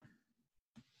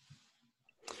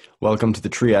Welcome to the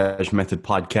Triage Method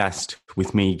podcast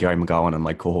with me, Gary McGowan, and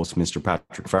my co-host, Mr.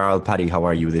 Patrick Farrell. Paddy, how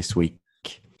are you this week?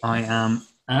 I am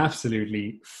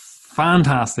absolutely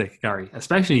fantastic, Gary,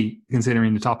 especially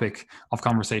considering the topic of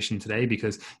conversation today,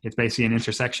 because it's basically an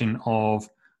intersection of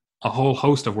a whole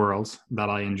host of worlds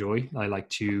that I enjoy. I like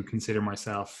to consider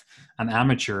myself an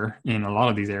amateur in a lot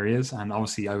of these areas, and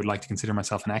obviously I would like to consider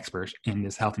myself an expert in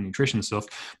this health and nutrition stuff.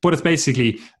 But it's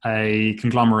basically a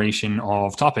conglomeration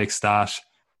of topics that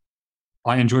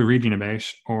I enjoy reading about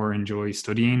or enjoy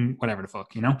studying, whatever the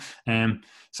fuck, you know?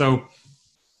 So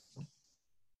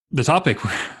the topic,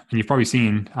 and you've probably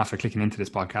seen after clicking into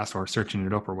this podcast or searching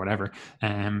it up or whatever,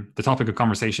 the topic of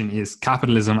conversation is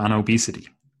capitalism and obesity,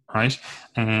 right?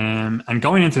 And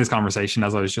going into this conversation,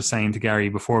 as I was just saying to Gary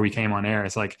before we came on air,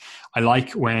 it's like, I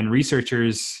like when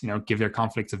researchers, give their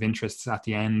conflicts of interests at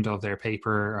the end of their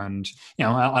paper. And,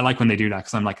 I like when they do that,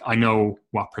 because I'm like, I know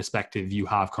what perspective you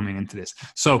have coming into this.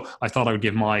 So I thought I would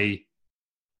give my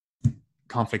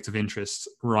conflicts of interest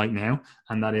right now,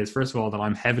 and that is, first of all, that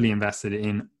I'm heavily invested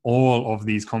in all of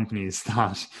these companies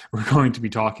that we're going to be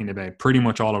talking about. Pretty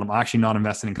much all of them. I'm actually not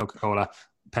invested in Coca-Cola,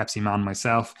 Pepsi man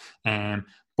myself,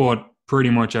 but pretty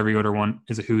much every other one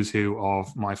is a who's who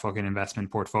of my fucking investment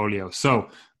portfolio. So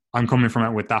I'm coming from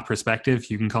it with that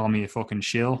perspective. You can call me a fucking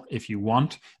shill if you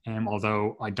want,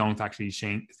 although I don't actually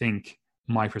think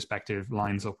my perspective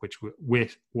lines up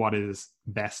with what is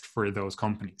best for those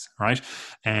companies, right?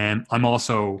 And I'm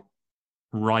also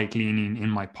right leaning in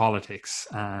my politics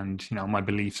and my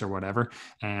beliefs or whatever,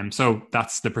 and so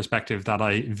that's the perspective that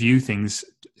I view things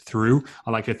through.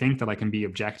 I like to think that I can be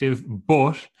objective,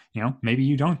 but maybe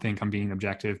you don't think I'm being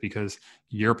objective because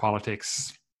your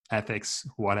politics, ethics,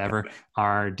 whatever,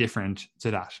 are different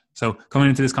to that. So coming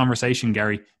into this conversation,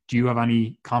 Gary, do you have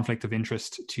any conflict of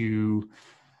interest to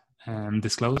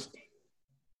disclose?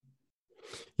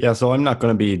 Yeah, so I'm not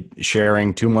going to be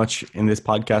sharing too much in this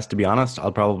podcast, to be honest.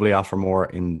 I'll probably offer more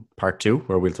in part 2,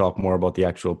 where we'll talk more about the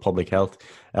actual public health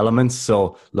elements.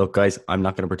 So look, guys, I'm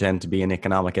not going to pretend to be an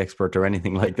economic expert or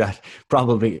anything like that.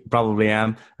 Probably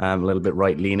am a little bit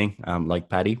right leaning, like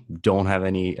Paddy. Don't have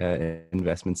any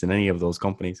investments in any of those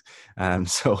companies.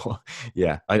 So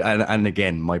yeah, and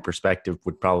again, my perspective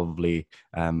would probably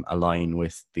align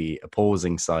with the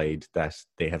opposing side that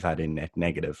they have had in net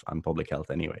negative on public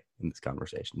health anyway in this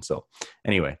conversation. So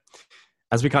anyway,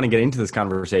 as we kind of get into this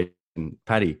conversation,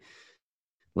 Paddy,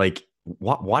 like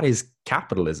what is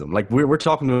capitalism? Like we're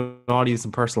talking to an audience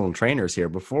and personal trainers here.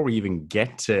 Before we even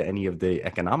get to any of the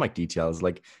economic details,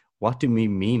 like what do we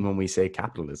mean when we say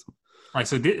capitalism? Right.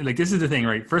 So this is the thing,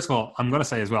 right? First of all, I'm going to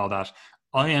say as well that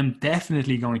I am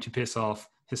definitely going to piss off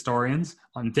historians.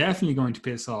 I'm definitely going to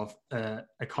piss off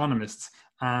economists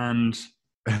and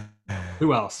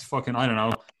who else? Fucking, I don't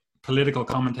know, political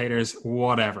commentators,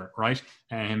 whatever, right?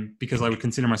 Because I would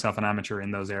consider myself an amateur in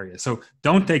those areas. So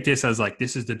don't take this as like,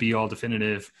 this is the be all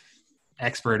definitive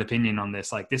expert opinion on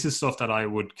this. Like, this is stuff that I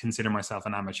would consider myself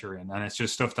an amateur in, and it's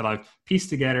just stuff that I've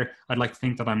pieced together. I'd like to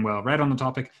think that I'm well read on the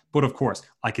topic, but of course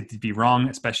I could be wrong,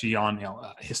 especially on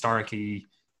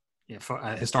for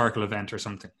a historical event or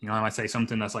something. I might say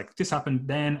something that's like, this happened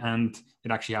then and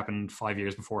it actually happened 5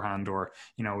 years beforehand, or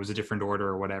it was a different order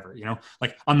or whatever.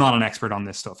 Like, I'm not an expert on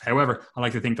this stuff. However, I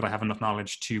like to think that I have enough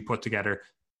knowledge to put together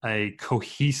a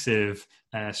cohesive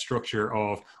structure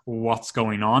of what's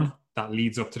going on that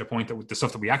leads up to the point that the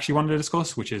stuff that we actually wanted to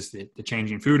discuss, which is the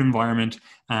changing food environment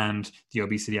and the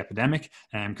obesity epidemic.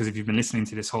 Because if you've been listening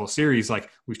to this whole series, like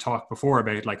we've talked before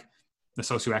about like the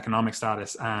socioeconomic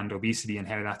status and obesity and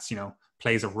how that's,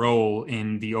 plays a role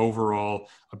in the overall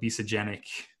obesogenic,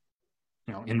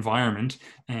 environment.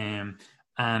 And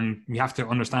we have to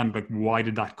understand, like, why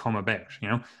did that come about,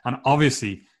 And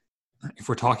obviously, if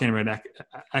we're talking about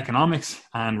economics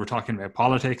and we're talking about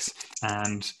politics,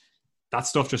 and that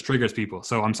stuff just triggers people.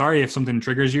 So I'm sorry if something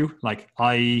triggers you. Like,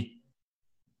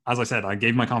 as I said, I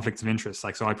gave my conflicts of interest.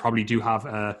 Like, so I probably do have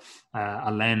a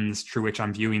lens through which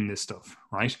I'm viewing this stuff,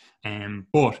 right?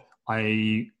 But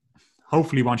I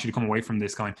hopefully want you to come away from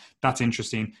this going, that's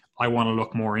interesting. I want to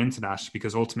look more into that,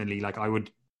 because ultimately, like, I would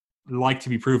like to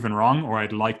be proven wrong, or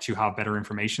I'd like to have better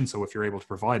information. So if you're able to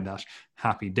provide that,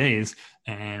 happy days.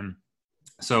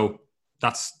 So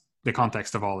that's the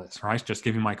context of all this, right? Just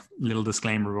giving my little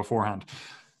disclaimer beforehand.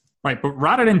 Right, but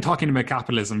rather than talking about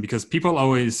capitalism, because people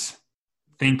always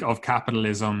think of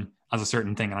capitalism as a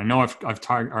certain thing, and I know I've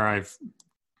titled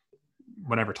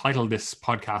this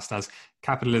podcast as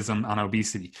capitalism and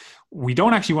obesity. We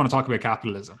don't actually want to talk about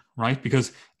capitalism, right?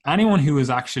 Because anyone who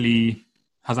is actually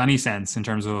has any sense in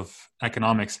terms of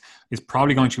economics is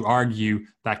probably going to argue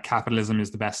that capitalism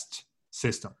is the best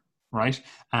system, right?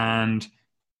 And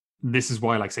this is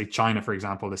why, like, say, China, for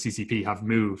example, the CCP have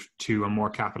moved to a more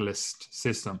capitalist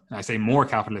system. And I say more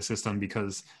capitalist system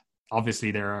because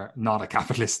obviously they're not a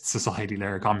capitalist society,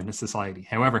 they're a communist society.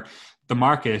 However, the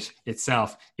market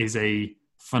itself is a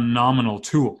phenomenal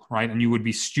tool, right? And you would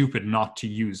be stupid not to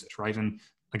use it, right? And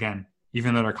again,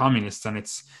 even though they're communists, and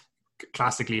it's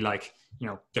classically like, you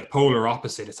know, the polar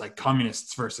opposite, it's like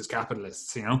communists versus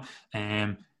capitalists, you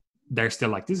know, they're still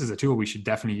like, this is a tool we should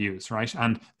definitely use, right?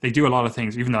 And they do a lot of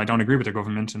things, even though I don't agree with their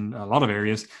government in a lot of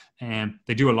areas, and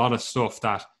they do a lot of stuff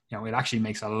that, you know, it actually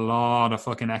makes a lot of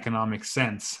fucking economic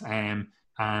sense. And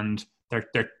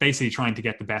they're basically trying to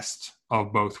get the best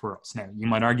of both worlds. Now, you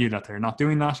might argue that they're not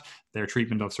doing that. Their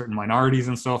treatment of certain minorities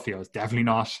and stuff, you know, is definitely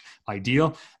not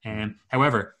ideal.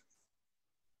 However,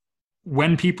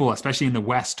 when people, especially in the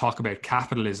West, talk about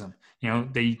capitalism, you know,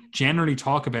 they generally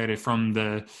talk about it from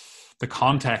the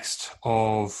context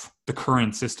of the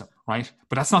current system, right?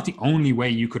 But that's not the only way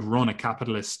you could run a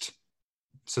capitalist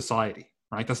society,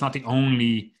 right? That's not the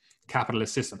only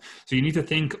capitalist system. So you need to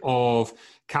think of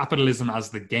capitalism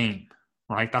as the game,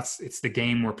 right? It's the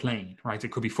game we're playing, right? It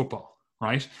could be football,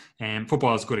 right? And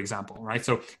football is a good example, right?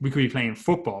 So we could be playing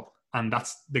football, and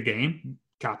that's the game.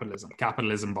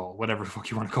 Capitalism ball, whatever the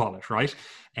fuck you want to call it, right?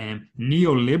 And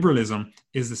neoliberalism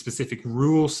is the specific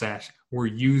rule set we're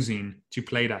using to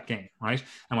play that game, right?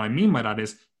 And what I mean by that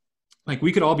is, like,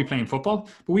 we could all be playing football,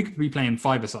 but we could be playing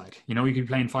five-a-side. You know, we could be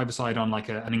playing five-a-side on like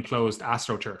an enclosed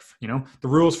AstroTurf. You know, the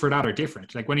rules for that are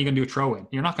different. Like, when are you going to do a throw-in?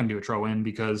 You're not going to do a throw-in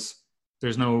because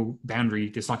there's no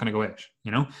boundary. It's not going to go out,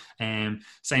 you know? And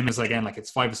same as, again, like, it's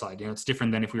five-a-side. You know, it's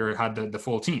different than if we had the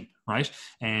full team, right?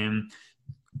 And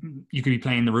you could be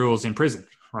playing the rules in prison,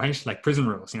 right? Like prison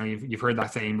rules, you know, you've heard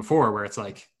that saying before, where it's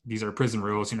like, these are prison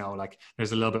rules, you know, like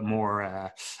there's a little bit more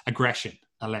aggression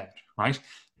allowed, right?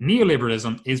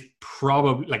 Neoliberalism is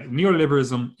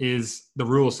the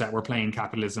rule set we're playing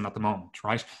capitalism at the moment,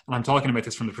 right? And I'm talking about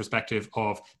this from the perspective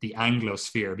of the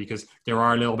Anglosphere, because there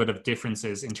are a little bit of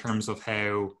differences in terms of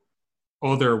how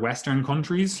other Western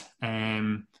countries,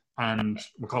 and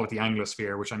we'll call it the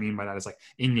Anglosphere, which I mean by that is like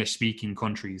English-speaking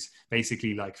countries,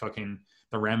 basically like fucking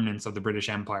the remnants of the British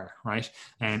Empire, right?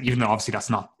 And even though obviously that's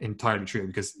not entirely true,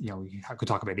 because, you know, you could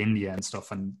talk about India and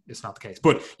stuff and it's not the case.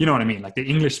 But you know what I mean? Like the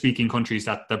English-speaking countries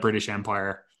that the British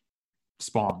Empire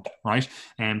spawned, right?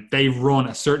 And they run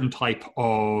a certain type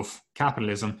of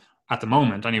capitalism at the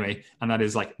moment anyway, and that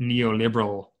is like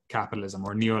neoliberal capitalism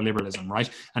or neoliberalism,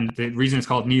 right? And the reason it's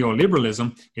called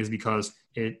neoliberalism is because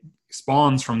it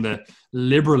spawns from the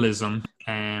liberalism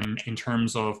in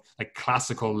terms of like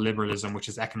classical liberalism, which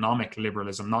is economic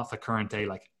liberalism, not the current day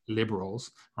like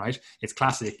liberals, right? It's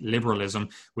classic liberalism,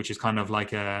 which is kind of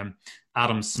like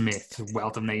Adam Smith,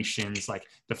 Wealth of Nations, like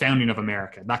the founding of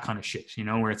America, that kind of shit, you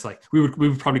know, where it's like we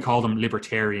would probably call them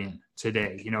libertarian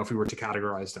today, you know, if we were to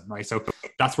categorize them, right? So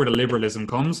that's where the liberalism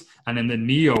comes, and then the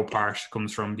neo part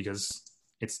comes from because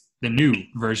it's the new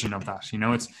version of that, you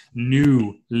know, it's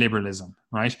new liberalism,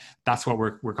 right? That's what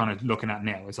we're kind of looking at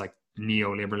now. It's like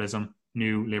neoliberalism,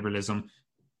 new liberalism.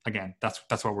 Again,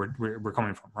 that's what we're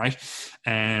coming from, right?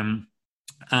 And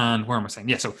where am I saying?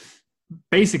 Yeah, so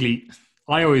basically,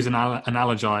 I always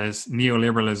analogize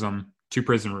neoliberalism to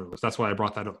prison rules. That's why I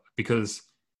brought that up, because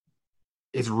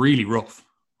it's really rough,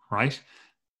 right?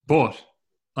 But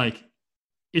like,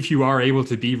 if you are able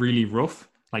to be really rough,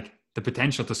 like the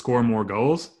potential to score more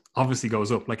goals obviously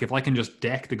goes up. Like if I can just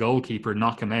deck the goalkeeper,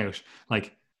 knock him out,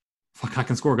 like fuck, I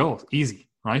can score goals easy,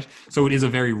 right? So it is a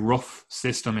very rough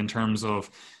system in terms of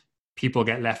people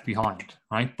get left behind,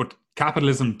 right? But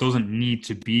capitalism doesn't need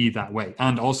to be that way.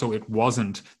 And also it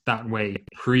wasn't that way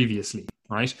previously,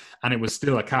 right? And it was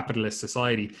still a capitalist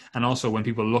society. And also when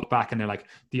people look back and they're like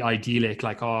the idyllic,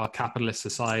 like, oh, capitalist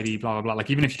society, blah, blah, blah. Like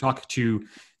even if you talk to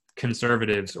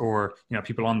conservatives or, you know,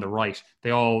 people on the right,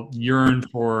 they all yearn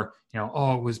for, you know,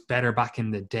 oh, it was better back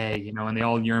in the day, you know, and they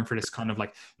all yearn for this kind of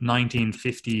like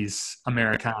 1950s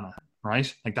Americana,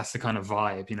 right? Like that's the kind of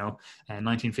vibe, you know,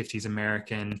 1950s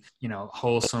American, you know,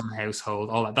 wholesome household,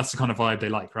 all that. That's the kind of vibe they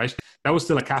like, right? That was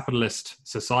still a capitalist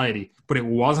society, but it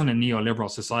wasn't a neoliberal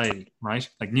society, right?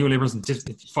 Like neoliberalism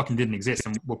it fucking didn't exist,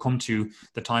 and we'll come to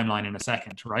the timeline in a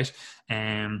second, right?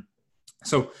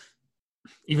 So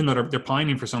even though they're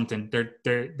pining for something,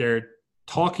 they're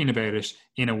talking about it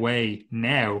in a way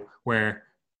now where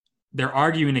they're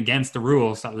arguing against the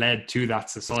rules that led to that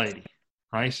society,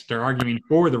 right? They're arguing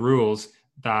for the rules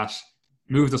that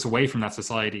moved us away from that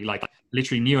society. Like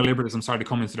literally neoliberalism started to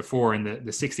come into the fore in the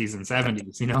 60s and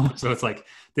 70s, you know? So it's like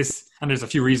this, and there's a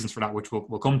few reasons for that, which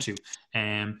we'll come to.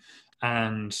 And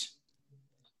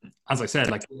as I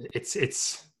said, like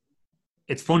it's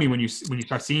it's funny when you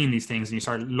start seeing these things and you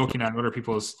start looking at other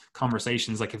people's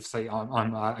conversations. Like if say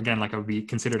I'm again, like I would be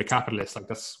considered a capitalist, like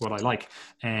that's what I like.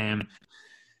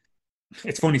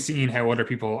 It's funny seeing how other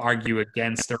people argue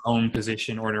against their own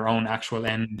position or their own actual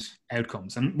end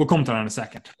outcomes, and we'll come to that in a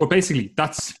second. But basically,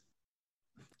 that's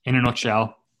in a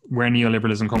nutshell where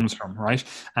neoliberalism comes from, right?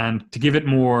 And to give it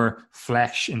more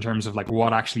flesh in terms of like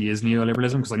what actually is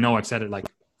neoliberalism, because I know I've said it like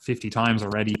 50 times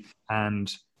already and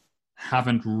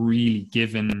haven't really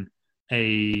given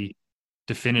a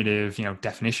definitive,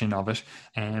 definition of it.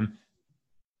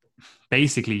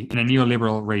 Basically, in a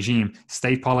neoliberal regime,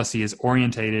 state policy is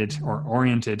oriented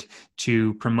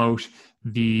to promote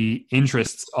the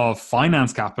interests of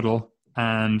finance capital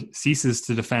and ceases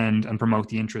to defend and promote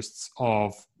the interests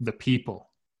of the people,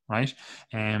 right?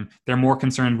 They're more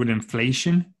concerned with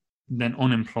inflation than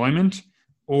unemployment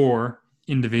or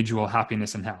individual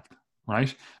happiness and health,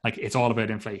 right? Like it's all about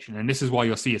inflation. And this is why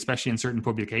you'll see, especially in certain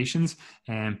publications,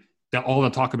 that all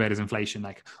they'll talk about is inflation.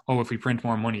 Like, oh, if we print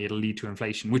more money, it'll lead to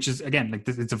inflation, which is, again, like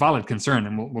it's a valid concern.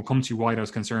 And we'll come to why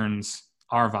those concerns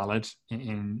are valid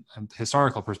in a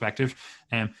historical perspective.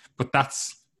 But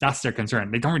that's their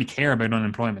concern. They don't really care about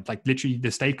unemployment. Like literally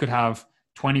the state could have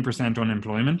 20%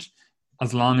 unemployment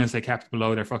as long as they kept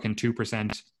below their fucking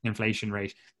 2% inflation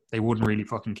rate. They wouldn't really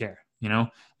fucking care,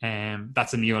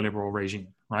 that's a neoliberal regime,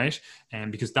 right?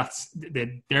 And because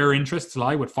their interests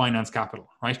lie with finance capital,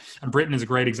 right? And Britain is a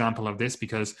great example of this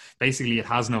because basically it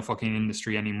has no fucking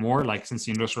industry anymore. Like since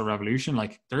the Industrial Revolution,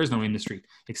 like there is no industry,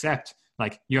 except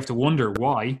like you have to wonder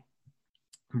why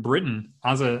Britain,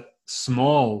 as a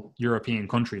small European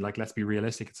country, like let's be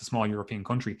realistic, it's a small European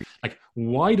country. Like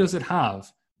why does it have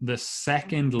the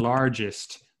second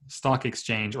largest stock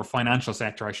exchange or financial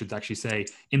sector, I should actually say,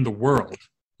 in the world?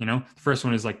 The first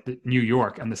one is like New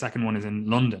York and the second one is in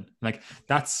London. Like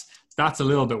that's a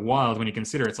little bit wild when you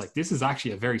consider it's like this is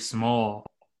actually a very small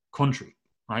country,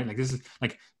 right? Like this is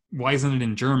like, why isn't it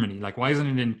in Germany? Like why isn't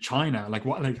it in China? Like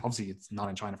what? Like obviously it's not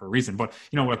in China for a reason, but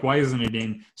like why isn't it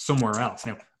in somewhere else?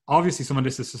 Now obviously some of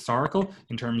this is historical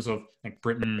in terms of like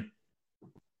Britain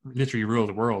literally ruled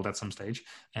the world at some stage,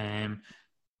 and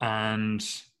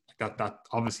that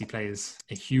obviously plays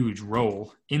a huge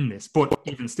role in this. But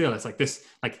even still, it's like this,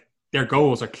 like their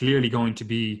goals are clearly going to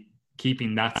be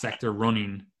keeping that sector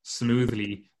running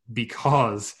smoothly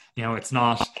because, it's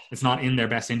not in their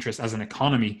best interest as an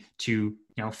economy to,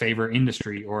 favor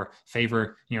industry or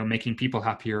favor, making people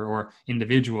happier or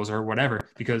individuals or whatever,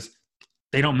 because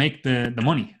they don't make the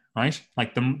money, right?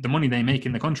 Like the money they make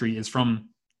in the country is from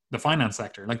the finance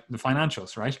sector, like the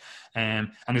financials, right? And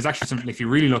there's actually some, if you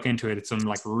really look into it, it's some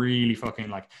like really fucking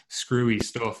like screwy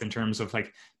stuff in terms of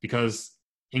like, because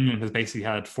England has basically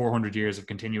had 400 years of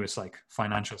continuous like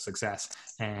financial success,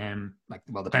 like,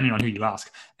 well, depending on who you ask.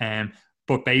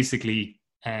 But basically,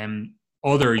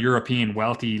 other European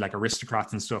wealthy like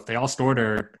aristocrats and stuff, they all store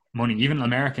their money, even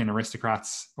American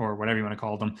aristocrats or whatever you want to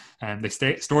call them, and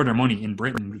they store their money in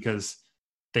Britain because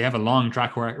they have a long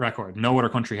track record. No other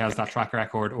country has that track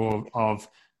record of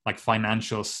like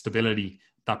financial stability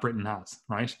that Britain has,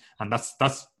 right? And that's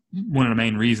one of the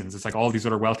main reasons. It's like all these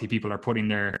other wealthy people are putting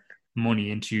their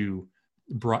money into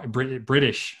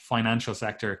British financial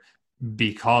sector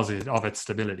because of its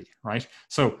stability, right?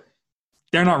 So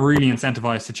they're not really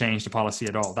incentivized to change the policy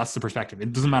at all. That's the perspective.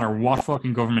 It doesn't matter what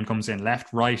fucking government comes in,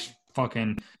 left, right,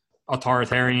 fucking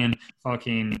authoritarian,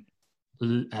 fucking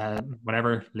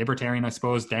whatever, libertarian, I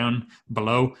suppose, down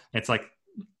below. It's like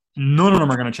none of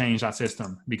them are going to change that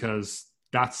system because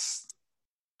that's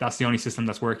the only system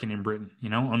that's working in Britain,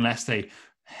 unless they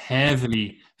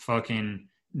heavily fucking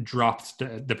dropped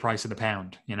the price of the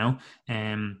pound,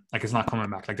 like it's not coming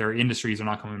back. Like their industries are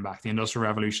not coming back. The Industrial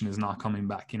Revolution is not coming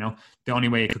back. The only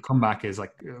way it could come back is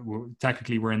like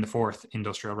technically we're in the fourth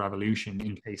Industrial Revolution,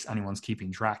 in case anyone's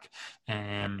keeping track.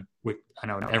 I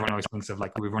know everyone always thinks of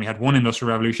like we've only had one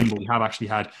Industrial Revolution, but we have actually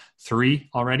had three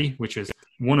already, which is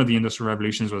one of the Industrial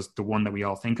Revolutions was the one that we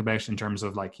all think about in terms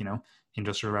of like,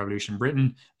 Industrial Revolution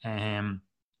Britain. And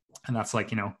that's like,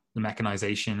 the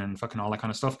mechanization and fucking all that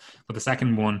kind of stuff. But the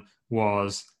second one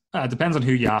was, it depends on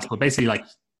who you ask, but basically like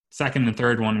second and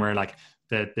third one were like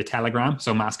the telegram,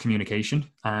 so mass communication.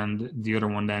 And the other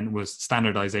one then was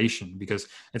standardization, because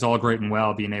it's all great and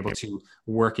well being able to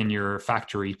work in your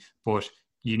factory, but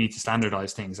you need to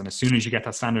standardize things. And as soon as you get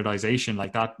that standardization,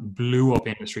 like that blew up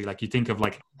industry. Like you think of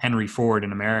like Henry Ford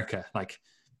in America, like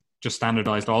just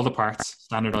standardized all the parts,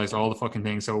 standardized all the fucking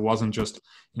things. So it wasn't just,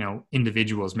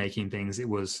 individuals making things. It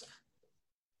was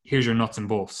here's your nuts and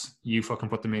bolts. You fucking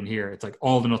put them in here. It's like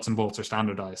all the nuts and bolts are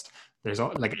standardized. There's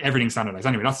like everything's standardized.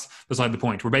 Anyway, that's beside the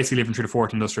point. We're basically living through the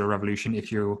fourth industrial revolution,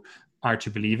 if you are to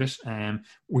believe it.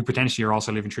 We potentially are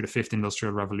also living through the fifth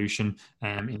industrial revolution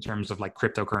in terms of like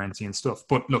cryptocurrency and stuff.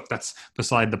 But look, that's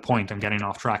beside the point. I'm getting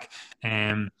off track.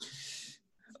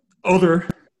 Other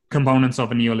components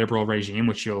of a neoliberal regime,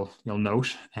 which you'll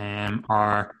note,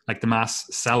 are like the mass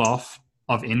sell-off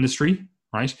of industry.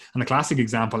 Right. And the classic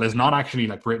example is not actually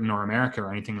like Britain or America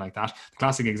or anything like that. The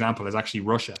classic example is actually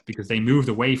Russia, because they moved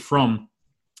away from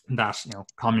that,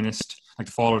 communist, like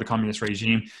the fall of the communist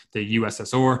regime. The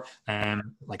USSR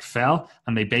like fell,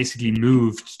 and they basically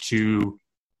moved to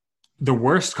the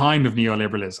worst kind of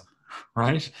neoliberalism.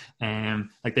 Right.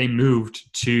 Like they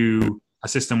moved to a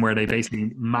system where they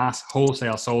basically mass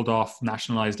wholesale sold off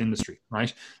nationalized industry.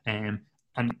 Right. And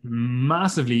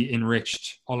massively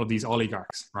enriched all of these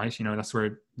oligarchs, right? That's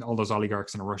where all those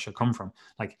oligarchs in Russia come from.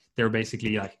 Like they're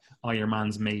basically like, oh, your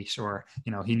man's mate, or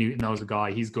he knows a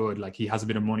guy, he's good, like he has a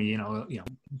bit of money,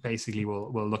 basically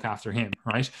we'll look after him,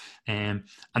 right? And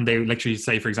they literally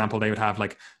say, for example, they would have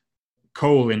like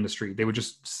coal industry. They would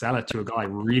just sell it to a guy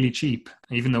really cheap,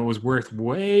 even though it was worth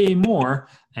way more.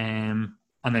 And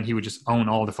then he would just own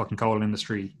all the fucking coal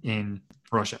industry in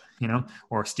Russia,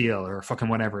 or steel or fucking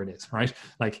whatever it is, right?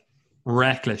 Like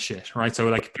reckless shit, right? So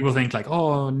like people think like,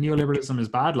 oh, neoliberalism is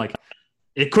bad. Like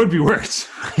it could be worse.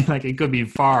 Like it could be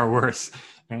far worse.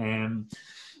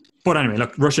 But anyway,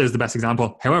 look, Russia is the best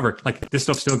example. However, like this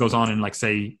stuff still goes on in like,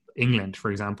 say, England, for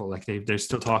example. Like there's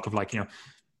still talk of like,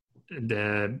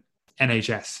 the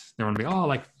NHS. They want to be, oh,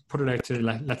 like put it out to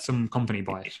let some company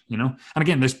buy it, And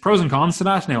again, there's pros and cons to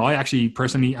that. Now, I actually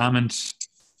personally amn't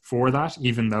for that,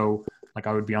 even though like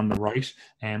I would be on the right.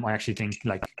 I actually think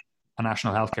like a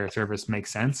national healthcare service makes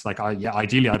sense. Like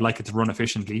ideally I'd like it to run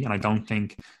efficiently, and I don't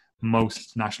think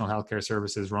most national healthcare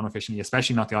services run efficiently,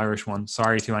 especially not the Irish one.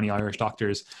 Sorry to any Irish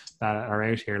doctors that are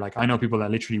out here. Like I know people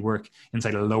that literally work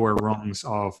inside the lower rungs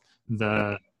of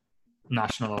the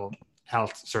national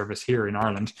health service here in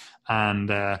Ireland, and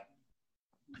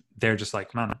they're just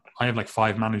like, man, I have like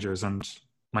 5 managers, and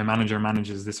my manager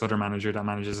manages this other manager that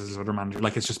manages this other manager.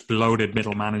 Like it's just bloated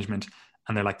middle management.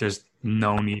 And they're like, there's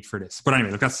no need for this. But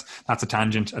anyway, look, that's a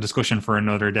tangent, a discussion for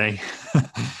another day.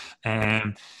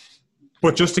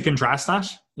 But just to contrast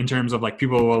that in terms of like,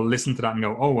 people will listen to that and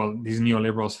go, oh, well, these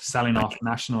neoliberals selling off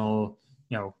national,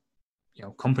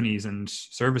 companies and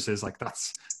services, like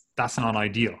that's not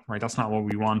ideal, right? That's not what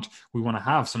we want. We want to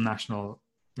have some national,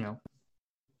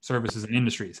 services and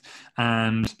industries.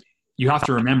 And you have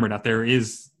to remember that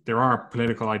there are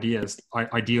political ideals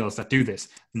that do this,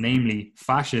 namely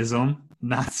fascism,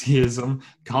 Nazism,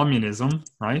 communism,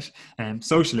 right? And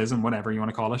socialism, whatever you want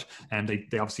to call it. And they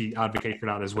obviously advocate for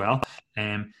that as well.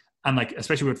 And like,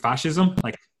 especially with fascism,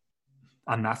 like,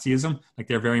 and Nazism, like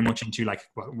they're very much into like,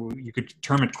 you could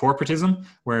term it corporatism,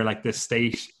 where like the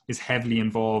state is heavily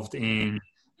involved in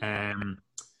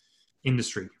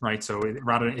industry, right? So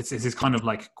it's this kind of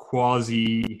like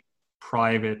quasi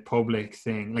private public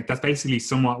thing. Like that's basically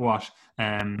somewhat what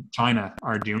China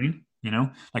are doing,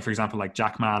 like for example, like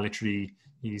Jack Ma, literally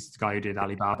he's the guy who did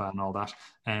Alibaba and all that.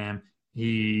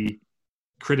 He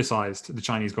criticized the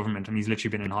Chinese government, and he's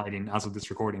literally been in hiding as of this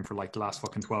recording for like the last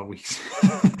fucking 12 weeks.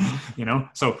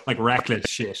 So like reckless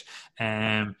shit.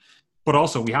 But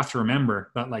also we have to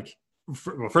remember that like,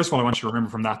 first of all, I want you to remember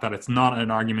from that it's not an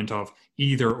argument of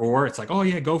either or. It's like, oh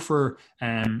yeah, go for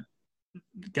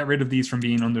get rid of these from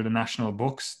being under the national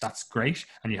books. That's great.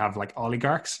 And you have like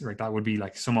oligarchs, right? That would be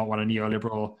like somewhat what a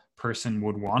neoliberal person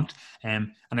would want.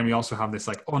 And then we also have this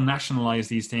like, oh, nationalize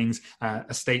these things.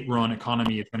 A state-run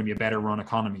economy is going to be a better run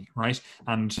economy, right?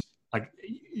 And like,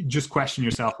 just question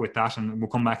yourself with that, and we'll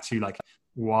come back to like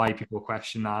why people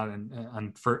question that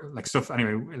and for like stuff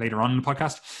anyway later on in the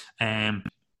podcast.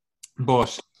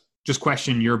 But just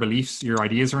question your beliefs, your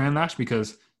ideas around that,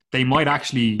 because they might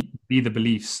actually be the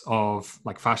beliefs of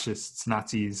like fascists,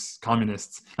 Nazis,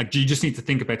 communists. Like, you just need to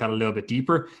think about that a little bit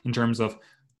deeper in terms of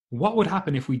what would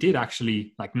happen if we did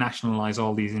actually like nationalize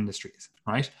all these industries,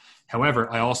 right? However,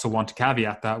 I also want to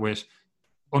caveat that with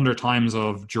under times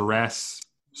of duress,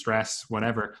 stress,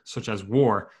 whatever, such as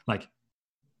war, like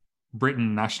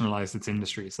Britain nationalized its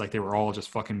industries. Like they were all just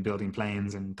fucking building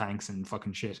planes and tanks and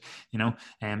fucking shit,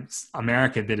 and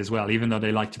America did as well, even though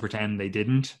they like to pretend they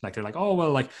didn't. Like they're like, oh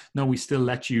well, like no, we still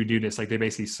let you do this. Like they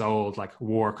basically sold like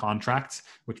war contracts,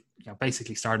 which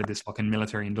basically started this fucking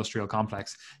military industrial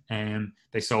complex. And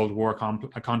they sold war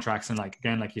contracts, and like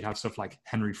again, like you'd have stuff like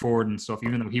Henry Ford and stuff,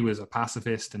 even though he was a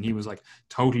pacifist and he was like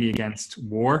totally against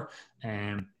war,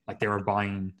 and like they were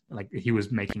buying, like he was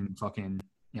making fucking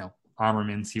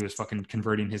armaments. He was fucking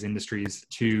converting his industries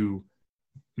to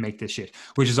make this shit,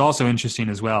 which is also interesting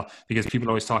as well, because people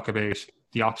always talk about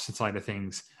the opposite side of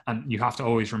things, and you have to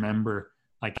always remember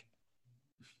like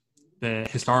the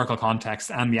historical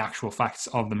context and the actual facts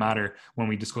of the matter when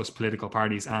we discuss political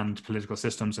parties and political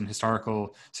systems and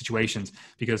historical situations.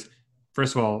 Because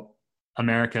first of all,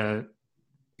 America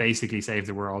basically saved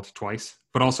the world twice,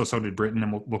 but also so did Britain,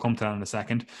 and we'll come to that in a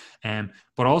second.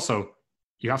 But also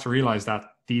you have to realize that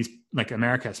these, like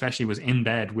America especially, was in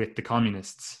bed with the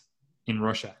communists in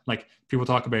Russia. Like people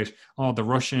talk about, oh, the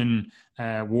Russian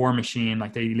war machine,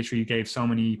 like they literally gave so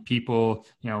many people,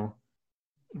 you know,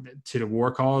 to the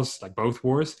war cause, like both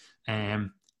wars.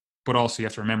 But also you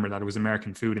have to remember that it was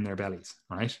American food in their bellies,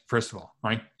 right? First of all,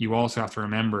 right? You also have to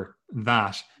remember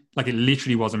that like it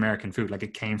literally was American food, like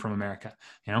it came from America,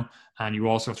 you know? And you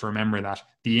also have to remember that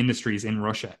the industries in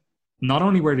Russia, not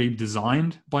only were they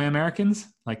designed by Americans,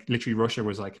 like literally Russia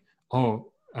was like,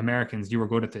 oh, Americans, you were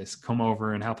good at this, come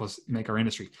over and help us make our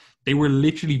industry. They were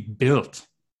literally built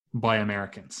by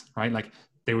Americans, right? Like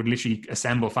they would literally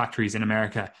assemble factories in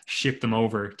America, ship them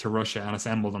over to Russia and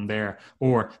assemble them there,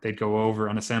 or they'd go over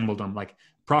and assemble them, like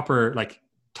proper like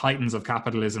titans of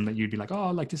capitalism that you'd be like,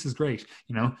 oh, like this is great,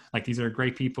 you know, like these are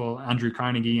great people, Andrew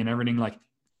Carnegie and everything, like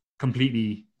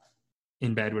completely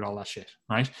in bed with all that shit,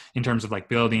 right? In terms of like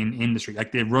building industry,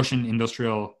 like the Russian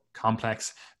industrial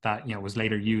complex that, you know, was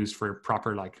later used for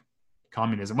proper like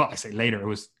communism. Well, I say later, it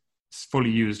was fully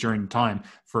used during the time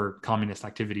for communist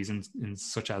activities and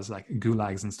such as like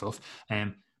gulags and stuff.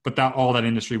 But that all that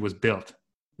industry was built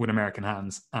with American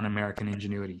hands and American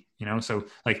ingenuity, you know? So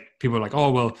like people are like, oh,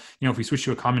 well, you know, if we switch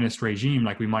to a communist regime,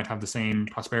 like we might have the same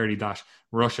prosperity that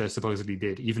Russia supposedly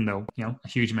did, even though, you know, a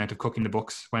huge amount of cooking the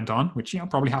books went on, which, you know,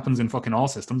 probably happens in fucking all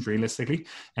systems realistically.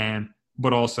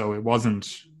 But also it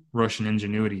wasn't Russian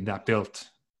ingenuity that built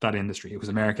that industry. It was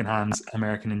American hands,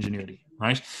 American ingenuity,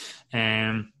 right?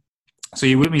 So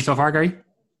you with me so far, Gary?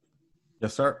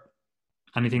 Yes, sir.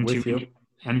 Anything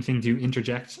to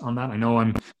interject on that? I know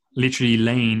I'm literally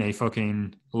laying a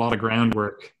lot of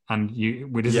groundwork, and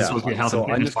this is supposed to be a health and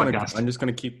fitness podcast.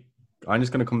 I'm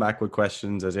just gonna come back with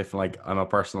questions as if like I'm a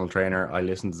personal trainer. I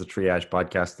listen to the Triage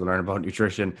podcast to learn about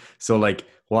nutrition. So like,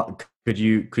 what could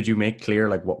you make clear?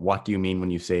 Like, what do you mean when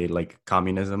you say like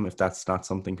communism? If that's not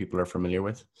something people are familiar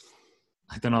with,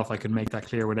 I don't know if I could make that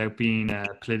clear without being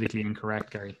politically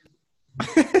incorrect, Gary.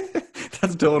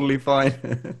 That's totally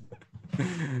fine.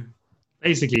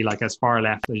 Basically, like as far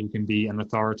left as you can be, an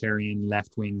authoritarian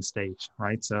left-wing state,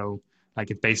 right? So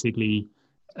like it's basically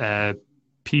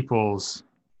people's,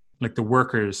 like the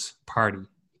workers' party,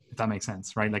 if that makes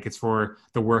sense, right? Like it's for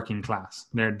the working class.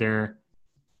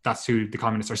 That's who the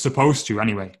communists are supposed to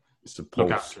anyway.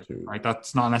 Supposed to, right?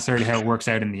 That's not necessarily how it works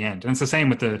out in the end. And it's the same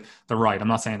with the right. I'm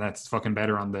not saying that's fucking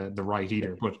better on the right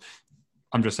either, but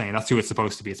I'm just saying that's who it's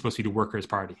supposed to be. It's supposed to be the workers'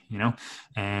 party, you know?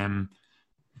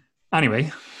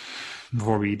 Anyway,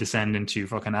 before we descend into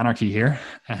fucking anarchy here,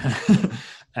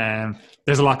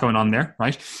 there's a lot going on there,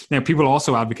 right? Now, people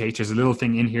also advocate, there's a little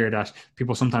thing in here that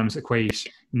people sometimes equate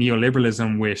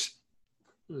neoliberalism with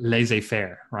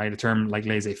laissez-faire, right? A term like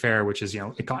laissez-faire, which is, you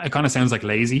know, it kind of sounds like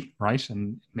lazy, right?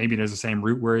 And maybe there's the same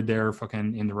root word there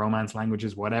fucking in the Romance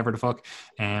languages, whatever the fuck.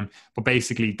 But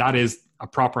basically that is a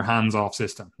proper hands-off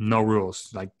system, no rules.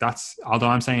 Like that's, although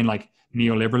I'm saying like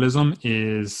neoliberalism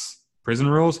is prison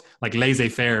rules, like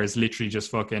laissez-faire is literally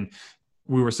just fucking,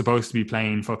 we were supposed to be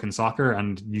playing fucking soccer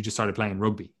and you just started playing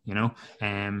rugby, you know?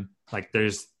 Like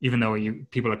there's, even though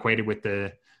people equate it with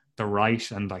the right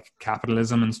and like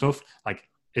capitalism and stuff, like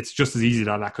it's just as easy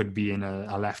that could be in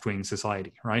a left-wing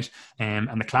society, right? And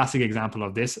the classic example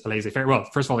of this, laissez-faire, well,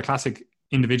 first of all, the classic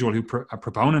individual who a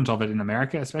proponent of it in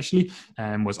America especially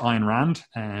was Ayn Rand,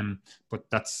 but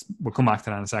we'll come back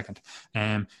to that in a second.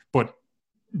 But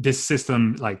this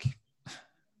system, like,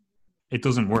 it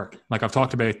doesn't work. Like I've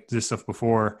talked about this stuff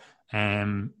before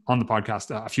on the podcast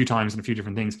a few times and a few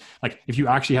different things. Like if you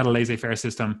actually had a laissez-faire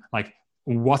system, like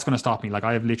what's going to stop me? Like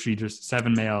I have literally just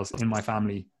 7 males in my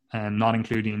family, and not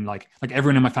including like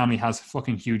everyone in my family has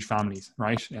fucking huge families,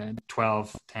 right?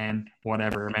 12, 10,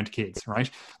 whatever amount of kids, right?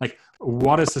 Like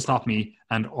what is to stop me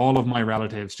and all of my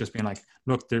relatives just being like,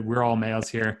 look, we're all males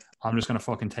here. I'm just going to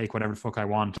fucking take whatever the fuck I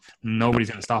want. Nobody's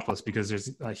going to stop us because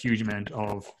there's a huge amount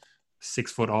of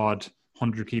 6 foot odd,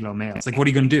 100-kilo males. Like, what are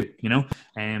you going to do? You know?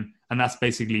 And that's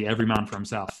basically every man for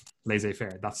himself,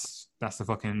 laissez-faire. That's the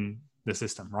fucking the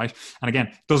system, right? And again,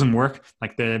 it doesn't work.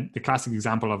 Like the classic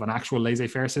example of an actual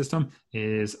laissez-faire system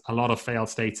is a lot of failed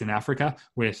states in Africa,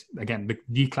 with, again,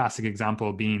 the classic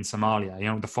example being Somalia. You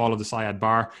know, the fall of the Siad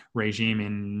Barre regime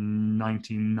in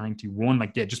 1991,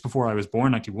 like, yeah, just before I was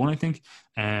born, 91, I think.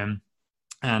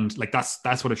 And like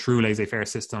that's what a true laissez-faire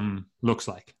system looks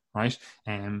like, right?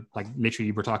 Like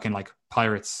literally we're talking like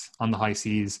pirates on the high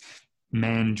seas,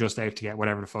 men just out to get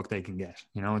whatever the fuck they can get.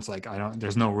 You know, it's like,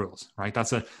 there's no rules, right?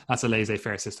 That's a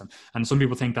laissez-faire system. And some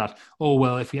people think that, oh,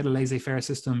 well, if we had a laissez-faire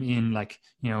system in, like,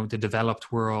 you know, the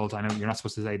developed world, I know you're not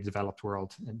supposed to say developed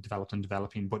world, developed and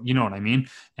developing, but you know what I mean?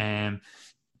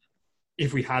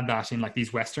 If we had that in like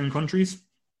these Western countries,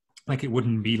 like, it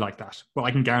wouldn't be like that. Well,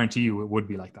 I can guarantee you it would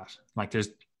be like that. Like,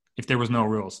 if there was no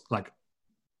rules, like,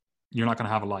 you're not going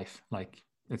to have a life. Like,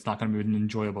 it's not going to be an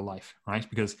enjoyable life, right?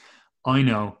 Because I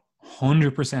know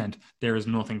 100% there is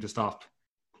nothing to stop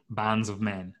bands of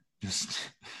men just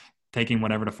taking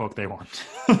whatever the fuck they want.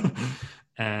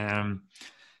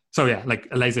 So yeah, like,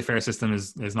 a laissez-faire system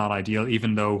is not ideal,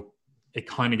 even though it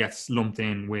kind of gets lumped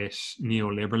in with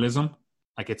neoliberalism.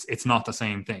 Like, it's not the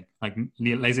same thing. Like,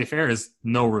 laissez-faire is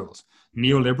no rules.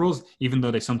 Neoliberals, even though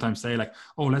they sometimes say like,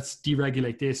 oh, let's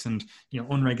deregulate this and, you know,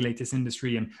 unregulate this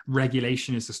industry, and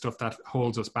regulation is the stuff that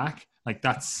holds us back. Like,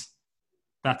 that's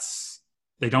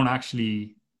they don't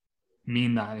actually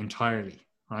mean that entirely,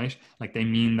 right? Like, they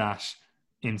mean that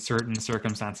in certain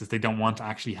circumstances they don't want to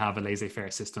actually have a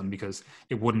laissez-faire system because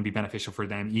it wouldn't be beneficial for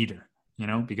them either, you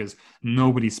know, because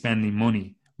nobody's spending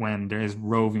money when there's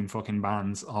roving fucking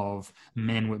bands of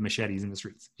men with machetes in the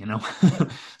streets, you know?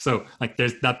 So like,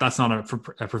 that's not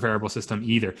a preferable system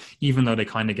either, even though they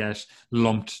kind of get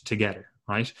lumped together,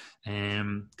 right?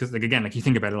 Because like, again, like, you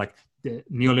think about it, like, the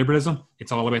neoliberalism,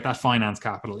 it's all about that finance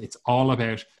capital. It's all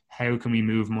about how can we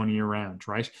move money around,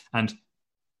 right? And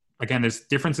again, there's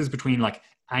differences between like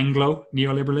Anglo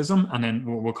neoliberalism and then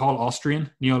what we'll call Austrian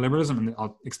neoliberalism, and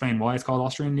I'll explain why it's called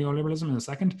Austrian neoliberalism in a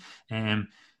second. And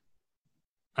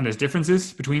there's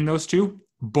differences between those two,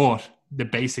 but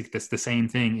that's the same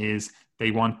thing, is they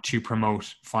want to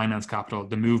promote finance capital,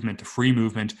 the free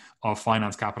movement of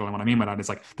finance capital. And what I mean by that is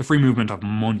like the free movement of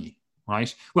money,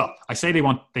 right? Well, they say they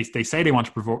want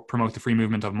to promote the free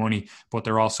movement of money, but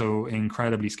they're also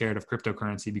incredibly scared of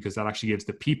cryptocurrency, because that actually gives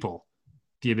the people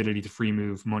the ability to free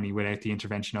move money without the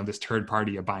intervention of this third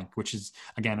party, a bank, which is,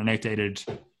 again, an outdated...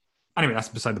 Anyway, that's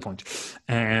beside the point.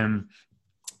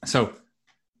 So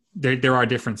there are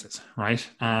differences, right?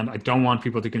 And I don't want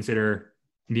people to consider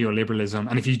neoliberalism,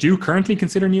 and if you do currently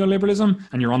consider neoliberalism,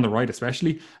 and you're on the right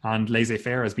especially, and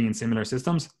laissez-faire as being similar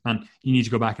systems, and you need to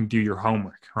go back and do your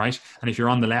homework, right? And if you're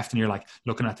on the left and you're like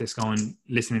looking at this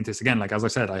listening to this again, like, as I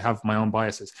said, I have my own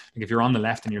biases. Like, if you're on the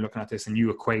left and you're looking at this and you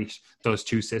equate those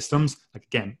two systems, like,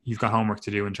 again, you've got homework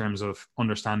to do in terms of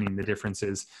understanding the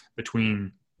differences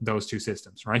between those two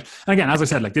systems, right? And again, as I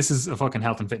said, like, this is a fucking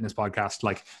health and fitness podcast.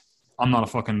 Like, I'm not a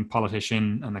fucking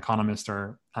politician, an economist,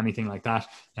 or anything like that.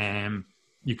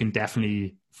 You can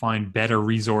definitely find better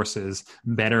resources,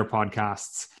 better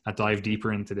podcasts that dive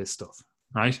deeper into this stuff,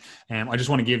 right? I just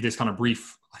want to give this kind of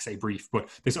but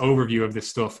this overview of this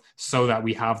stuff, so that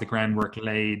we have the groundwork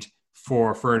laid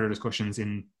for further discussions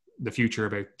in the future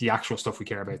about the actual stuff we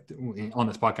care about on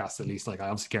this podcast, at least. Like, I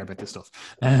obviously care about this stuff.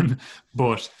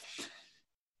 But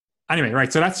anyway,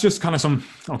 right. So that's just kind of some,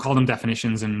 I'll call them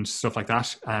definitions and stuff like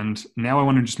that. And now I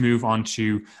want to just move on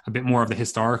to a bit more of the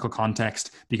historical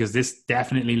context, because this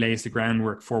definitely lays the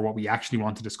groundwork for what we actually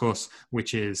want to discuss,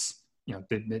 which is, you know,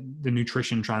 the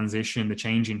nutrition transition, the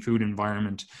changing food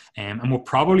environment. And we'll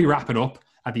probably wrap it up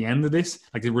at the end of this.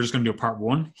 Like, we're just going to do a part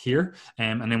one here,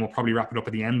 and then we'll probably wrap it up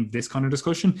at the end of this kind of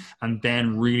discussion, and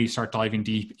then really start diving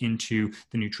deep into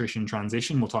the nutrition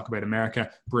transition. We'll talk about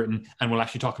America, Britain, and we'll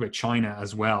actually talk about China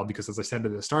as well, because as I said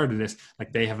at the start of this,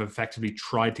 like, they have effectively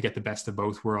tried to get the best of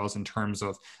both worlds in terms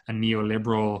of a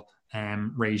neoliberal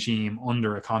regime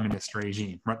under a communist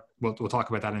regime, right? We'll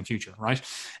talk about that in the future, right?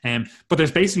 But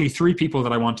there's basically three people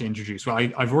that I want to introduce. Well,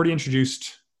 I've already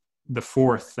introduced the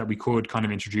fourth that we could kind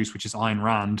of introduce, which is Ayn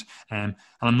Rand. And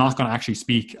I'm not going to actually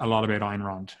speak a lot about Ayn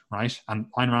Rand, right? And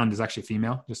Ayn Rand is actually a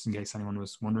female, just in case anyone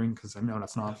was wondering, because I know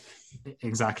that's not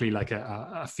exactly like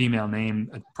a female name,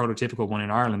 a prototypical one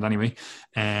in Ireland anyway.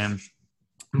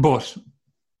 But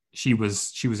she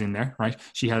was in there, right?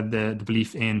 She had the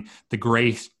belief in the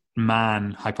great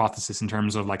man hypothesis, in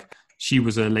terms of like, she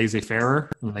was a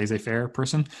laissez-faire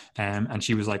person. And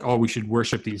she was like, oh, we should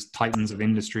worship these titans of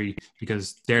industry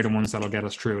because they're the ones that'll get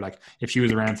us through. Like, if she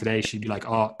was around today, she'd be like,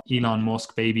 oh, Elon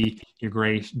Musk, baby, you're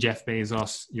great. Jeff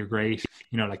Bezos, you're great.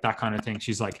 You know, like that kind of thing.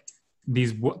 She's like,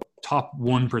 these top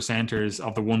 1%ers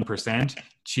of the 1%,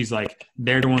 she's like,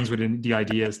 they're the ones with the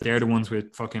ideas, they're the ones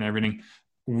with fucking everything.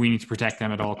 We need to protect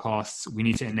them at all costs. We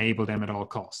need to enable them at all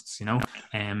costs, you know?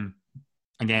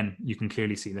 Again, you can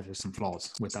clearly see that there's some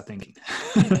flaws with that thinking.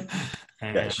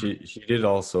 Yeah, she did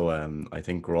also, I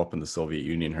think, grow up in the Soviet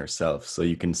Union herself. So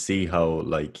you can see how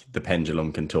like the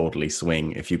pendulum can totally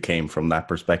swing if you came from that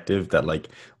perspective. That like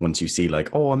once you see like,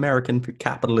 oh, American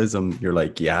capitalism, you're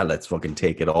like, yeah, let's fucking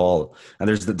take it all. And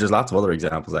there's lots of other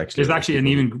examples actually. There's actually an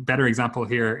even better example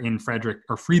here in Friedrich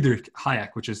Hayek,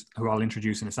 which is who I'll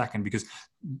introduce in a second, because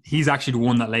he's actually the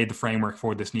one that laid the framework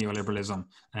for this neoliberalism,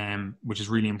 which is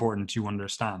really important to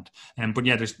understand. But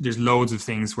yeah, there's loads of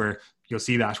things where you'll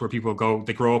see that where people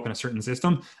they grow up in a certain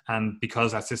system, and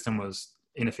because that system was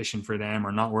inefficient for them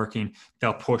or not working,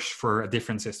 they'll push for a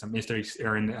different system. If they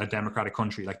are in a democratic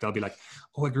country, like they'll be like,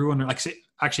 oh, I grew under, like, say,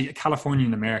 actually California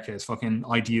in America is fucking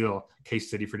ideal case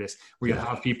study for this, where you'll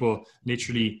have people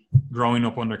literally growing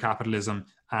up under capitalism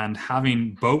and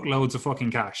having boatloads of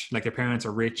fucking cash. Like their parents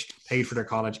are rich, paid for their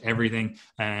college, everything.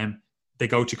 They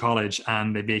go to college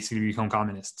and they basically become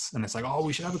communists. And it's like, oh,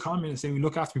 we should have a communist and we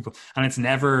look after people. And it's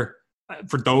never,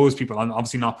 for those people, I'm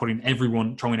obviously not throwing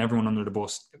everyone under the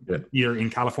bus, either in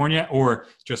California or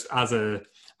just as a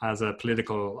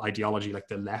political ideology like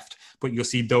the left. But you'll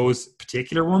see those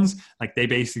particular ones, like they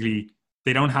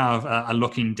don't have a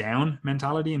looking down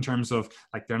mentality in terms of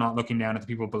like, they're not looking down at the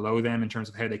people below them in terms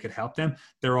of how they could help them.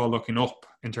 They're all looking up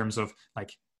in terms of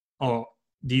like, oh,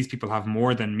 these people have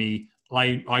more than me.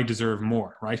 I deserve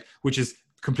more, right? Which is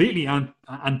completely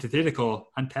antithetical,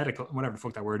 whatever the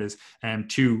fuck that word is,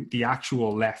 to the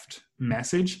actual left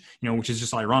message, you know, which is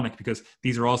just ironic because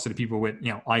these are also the people with,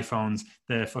 you know, iPhones,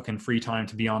 the fucking free time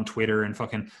to be on Twitter and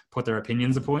fucking put their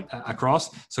opinions across.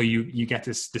 So you get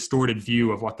this distorted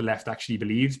view of what the left actually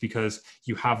believes, because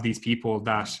you have these people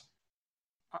that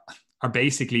are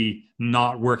basically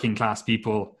not working class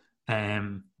people,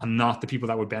 and not the people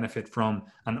that would benefit from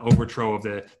an overthrow of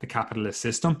the capitalist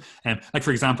system. Like,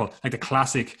 for example, like the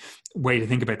classic way to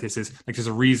think about this is like, there's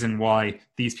a reason why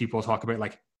these people talk about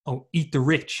like, oh, eat the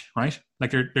rich, right?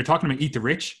 Like they're talking about eat the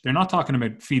rich. They're not talking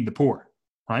about feed the poor,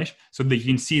 right? So that you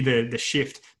can see the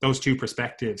shift, those two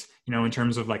perspectives, you know, in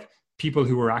terms of like people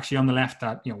who are actually on the left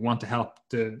that, you know, want to help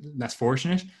the less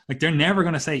fortunate. Like they're never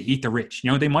going to say eat the rich.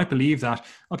 You know, they might believe that,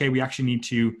 okay, we actually need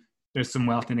to, there's some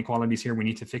wealth inequalities here, we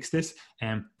need to fix this.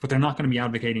 But they're not going to be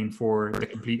advocating for the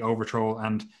complete overthrow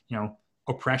and, you know,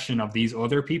 oppression of these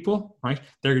other people, right?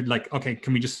 They're like, okay,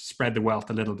 can we just spread the wealth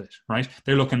a little bit, right?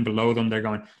 They're looking below them. They're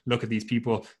going, look at these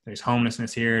people. There's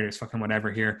homelessness here. There's fucking whatever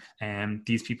here. And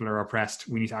these people are oppressed.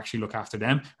 We need to actually look after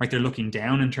them, right? They're looking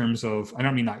down in terms of, I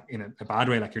don't mean that in a bad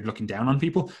way, like you're looking down on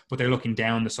people, but they're looking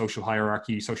down the social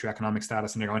hierarchy, socioeconomic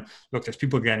status, and they're going, look, there's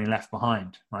people getting left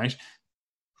behind, right?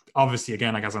 Obviously,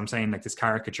 again, like as I'm saying, like this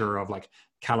caricature of like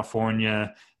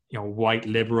California, you know, white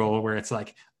liberal, where it's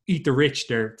like eat the rich.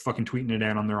 They're fucking tweeting it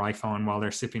out on their iPhone while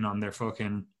they're sipping on their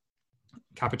fucking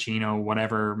cappuccino,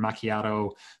 whatever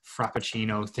macchiato,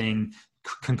 frappuccino thing,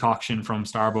 concoction from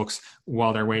Starbucks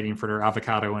while they're waiting for their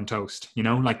avocado and toast. You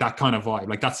know, like that kind of vibe.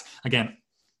 Like that's, again,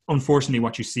 unfortunately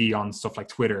what you see on stuff like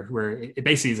Twitter, where it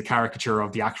basically is a caricature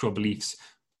of the actual beliefs.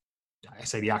 I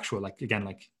say the actual, like, again,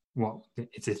 like, well,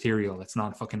 it's ethereal. It's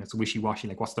not fucking, it's wishy-washy.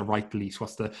 Like, what's the right beliefs?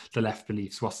 What's the left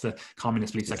beliefs? What's the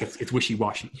communist beliefs? Like, it's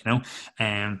wishy-washy, you know?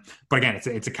 But again,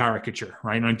 it's a caricature,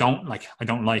 right? And I don't like,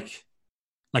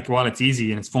 while it's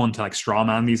easy and it's fun to like straw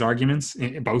man these arguments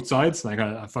in both sides, like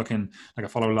I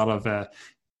follow a lot of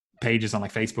pages on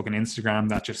like Facebook and Instagram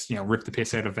that just, you know, rip the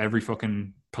piss out of every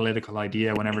fucking political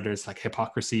idea whenever there's like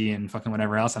hypocrisy and fucking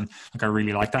whatever else. And like, I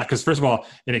really like that, because first of all,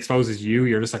 it exposes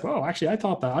you're just like, oh, actually I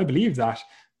thought that, I believe that,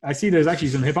 I see there's actually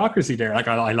some hypocrisy there. Like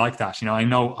I like that. You know, I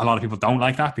know a lot of people don't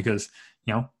like that because,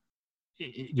 you know,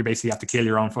 you basically have to kill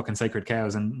your own fucking sacred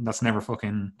cows, and that's never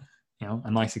fucking, you know, a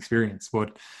nice experience.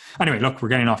 But anyway, look, we're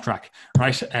getting off track,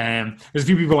 right? There's a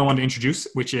few people I want to introduce,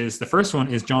 which is, the first one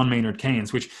is John Maynard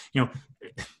Keynes, which, you know,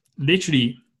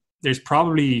 literally there's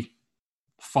probably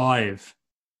 5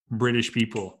 British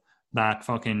people that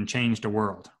fucking changed the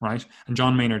world, right? And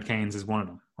John Maynard Keynes is one of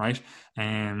them, right?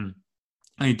 And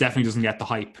he definitely doesn't get the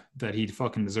hype that he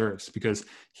fucking deserves, because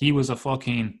he was a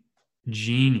fucking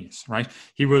genius, right?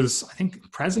 He was, I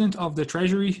think, president of the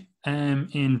Treasury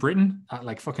in Britain at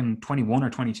like fucking 21 or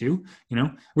 22, you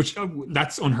know, which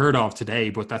that's unheard of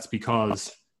today. But that's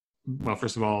because, well,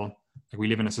 first of all, like, we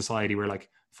live in a society where like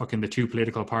fucking the 2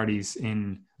 political parties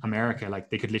in America, like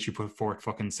they could literally put forth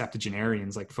fucking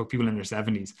septuagenarians, like fuck people in their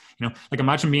 70s, you know, like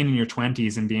imagine being in your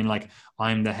 20s and being like,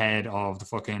 I'm the head of the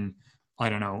fucking I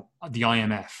don't know, the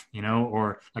IMF, you know,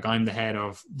 or like I'm the head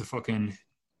of the fucking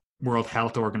World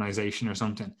Health Organization or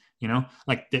something, you know,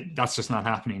 like that's just not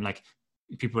happening. Like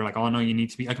people are like, oh no, you need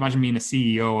to be like, imagine being a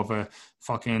CEO of a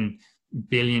fucking €1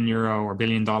 billion or $1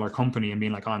 billion company and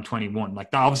being like, oh, I'm 21. Like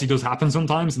that obviously does happen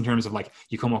sometimes in terms of like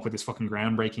you come up with this fucking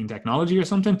groundbreaking technology or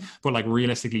something, but like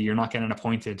realistically, you're not getting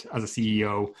appointed as a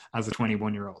CEO as a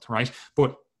 21-year-old, right?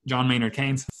 But John Maynard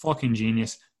Keynes, fucking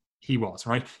genius. He was,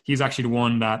 right? He's actually the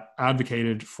one that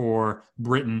advocated for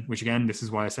Britain, which again, this is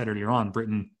why I said earlier on,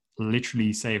 Britain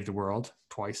literally saved the world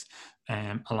twice,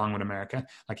 along with America.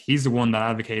 Like he's the one that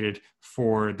advocated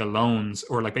for the loans,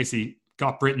 or like basically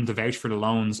got Britain to vouch for the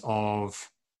loans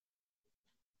of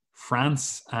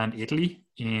France and Italy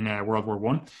in World War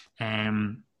One,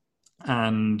 and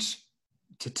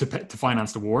to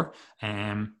finance the war.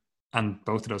 And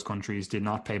both of those countries did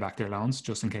not pay back their loans,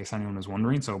 just in case anyone was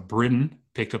wondering. So Britain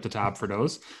picked up the tab for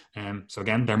those. So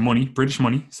again, their money, British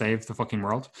money, saved the fucking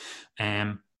world.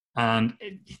 And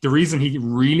the reason he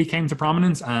really came to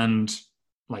prominence and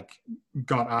like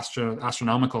got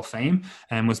astronomical fame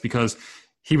was because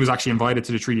he was actually invited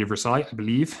to the Treaty of Versailles, I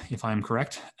believe, if I'm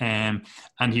correct. And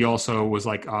he also was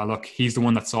like, oh, look, he's the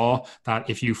one that saw that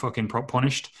if you fucking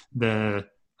punished a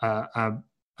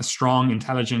strong,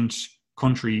 intelligent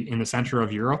country in the center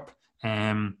of Europe,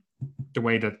 the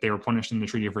way that they were punished in the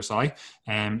Treaty of Versailles,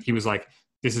 he was like,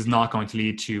 this is not going to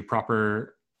lead to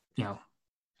proper, you know,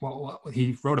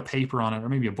 he wrote a paper on it, or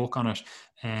maybe a book on it.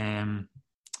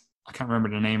 I can't remember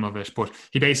the name of it, but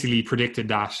he basically predicted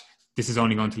that this is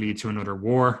only going to lead to another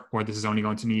war, or this is only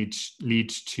going to lead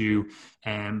to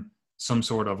some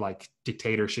sort of like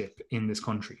dictatorship in this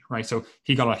country, right? So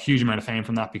he got a huge amount of fame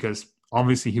from that because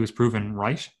obviously he was proven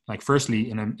right. Like firstly,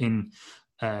 in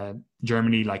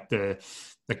Germany, like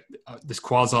this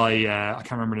quasi, I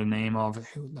can't remember the name of it.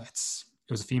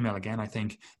 It was a female again, I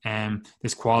think.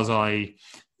 This quasi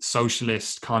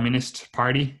socialist communist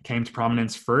party came to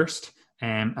prominence first,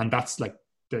 and that's like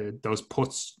those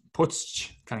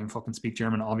Putsch, can't even fucking speak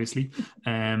German, obviously.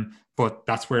 But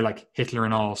that's where like Hitler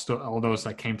and all those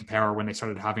like came to power when they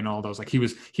started having all those, like he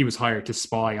was hired to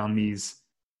spy on these,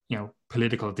 you know,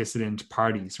 political dissident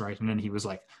parties, right? And then he was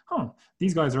like, oh,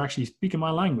 these guys are actually speaking my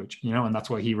language, you know, and that's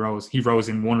why he rose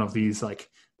in one of these like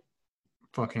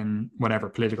fucking whatever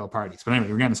political parties. But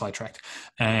anyway, we're getting sidetracked.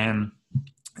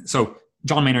 So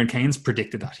John Maynard Keynes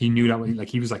predicted that. He knew that, like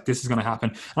he was like, this is going to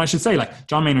happen. And I should say, like,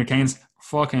 John Maynard Keynes,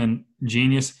 fucking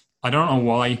genius. I don't know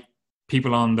why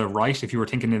people on the right, if you were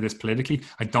thinking of this politically,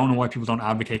 I don't know why people don't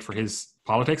advocate for his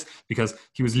politics, because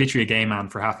he was literally a gay man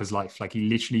for half his life. Like he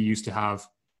literally used to have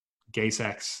gay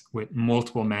sex with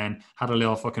multiple men, had a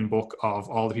little fucking book of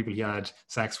all the people he had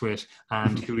sex with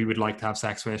and who he would like to have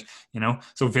sex with, you know?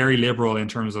 So very liberal in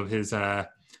terms of his, I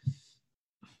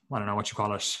don't know what you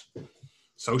call it,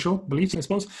 social beliefs, I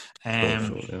suppose.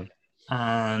 Social, yeah.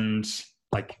 And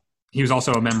like, he was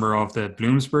also a member of the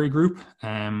Bloomsbury Group,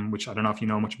 which I don't know if you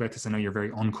know much about this. I know you're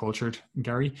very uncultured,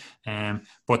 Gary.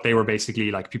 But they were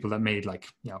basically like people that made like,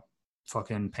 you know,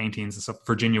 fucking paintings and stuff,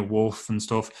 Virginia Woolf and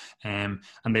stuff. And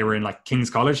they were in like King's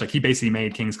College. Like he basically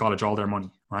made King's College all their money,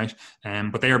 right?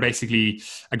 But they are basically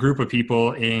a group of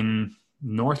people in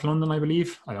North London, I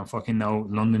believe. I don't fucking know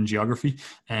London geography.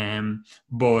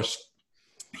 But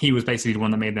he was basically the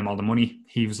one that made them all the money.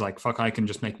 He was like, fuck, I can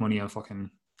just make money out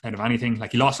of anything.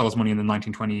 Like he lost all his money in the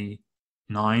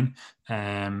 1929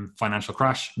 financial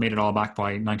crash, made it all back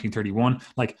by 1931.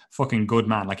 Like fucking good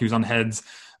man. Like he was on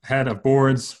head of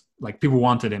boards. Like people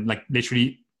wanted him. Like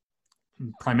literally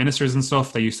prime ministers and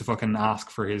stuff, they used to fucking ask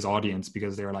for his audience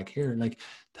because they were like, here, like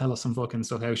tell us some fucking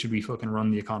stuff. How should we fucking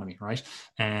run the economy, right?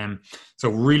 So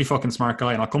really fucking smart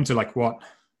guy. And I'll come to like what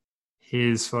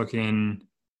his fucking,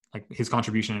 like his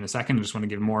contribution in a second. I just want to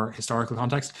give more historical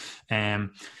context.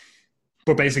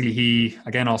 But basically he,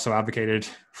 again, also advocated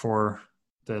for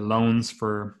the loans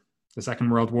for the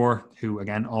Second World War, who,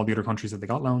 again, all the other countries that they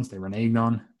got loans, they reneged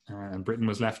on, and Britain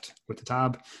was left with the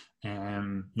tab.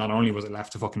 Not only was it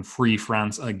left to fucking free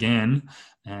France again,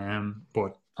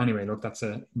 but anyway, look, that's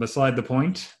beside the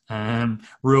point.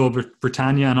 Rule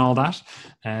Britannia and all that.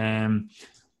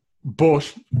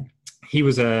 But he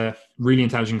was a really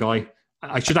intelligent guy.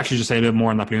 I should actually just say a bit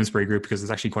more on that Bloomsbury group because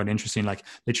it's actually quite interesting. Like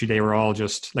literally they were all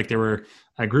just like, they were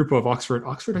a group of Oxford,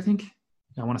 I think.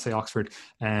 I want to say Oxford,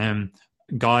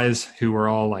 guys who were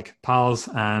all like pals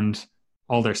and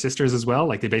all their sisters as well.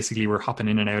 Like they basically were hopping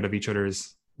in and out of each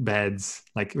other's beds.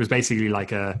 Like it was basically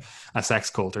like a sex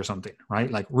cult or something,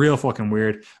 right? Like real fucking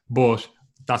weird, but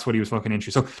that's what he was fucking into.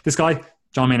 So this guy,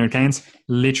 John Maynard Keynes,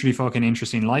 literally fucking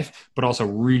interesting life, but also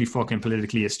really fucking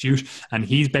politically astute. And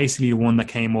he's basically the one that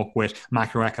came up with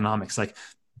macroeconomics. Like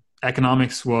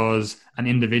economics was an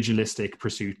individualistic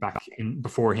pursuit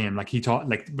before him. Like he taught,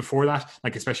 like before that,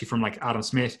 like especially from like Adam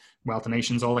Smith, Wealth of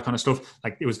Nations, all that kind of stuff.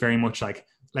 Like it was very much like,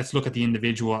 let's look at the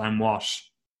individual and what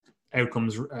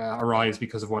outcomes arise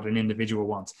because of what an individual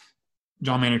wants.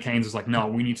 John Maynard Keynes was like, no,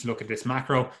 we need to look at this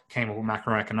macro, came up with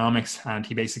macroeconomics, and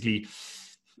he basically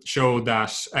showed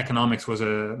that economics was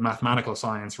a mathematical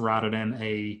science rather than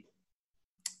a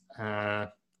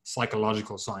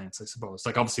psychological science, I suppose.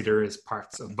 Like obviously there is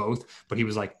parts of both, but he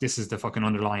was like, this is the fucking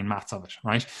underlying maths of it,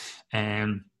 right?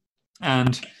 And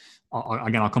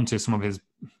again, I'll come to some of his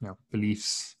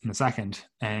beliefs in a second.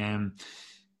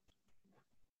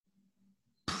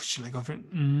 Should I go for it?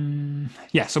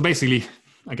 Yeah, so basically,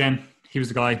 again, he was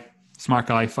the guy, smart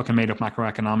guy, fucking made up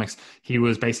macroeconomics. He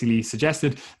was basically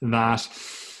suggested that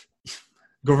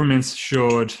governments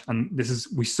should, and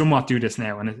we somewhat do this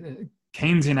now, and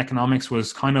Keynesian economics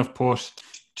was kind of put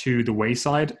to the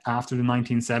wayside after the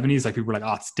 1970s. Like people were like,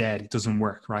 oh, it's dead, it doesn't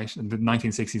work, right? In the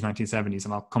 1960s, 1970s,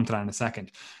 and I'll come to that in a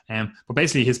second. But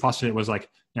basically his postulate was like,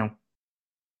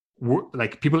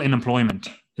 like people in employment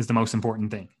is the most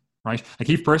important thing, right? Like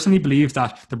he personally believed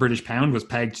that the British pound was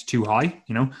pegged too high,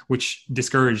 which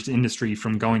discouraged industry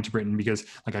from going to Britain because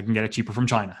like I can get it cheaper from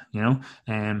China,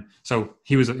 so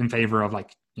he was in favor of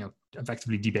like,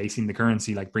 effectively debasing the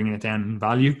currency, like bringing it down in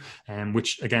value,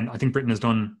 which again, I think Britain has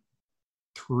done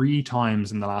 3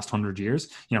 times in the last 100 years,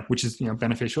 which is,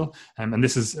 beneficial. And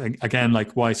this is again,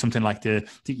 like why something like the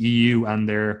EU and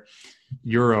their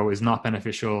euro is not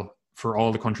beneficial for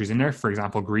all the countries in there. For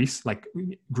example, Greece,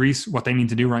 what they need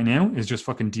to do right now is just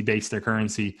fucking debase their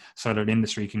currency so that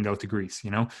industry can go to Greece,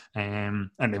 and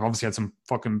they've obviously had some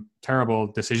fucking terrible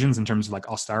decisions in terms of like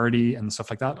austerity and stuff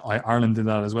like that. Ireland did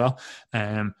that as well.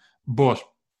 But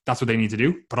that's what they need to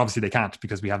do. But obviously they can't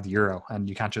because we have the euro, and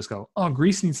you can't just go, oh,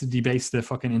 Greece needs to debase the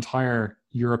fucking entire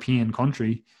European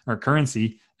country or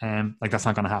currency. Like that's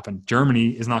not going to happen. Germany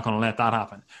is not going to let that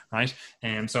happen, right?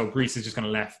 So Greece is just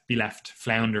going to be left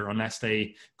flounder unless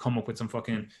they come up with some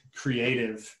fucking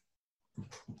creative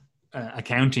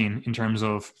accounting in terms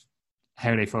of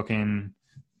how they fucking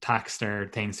tax their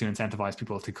things to incentivize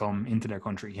people to come into their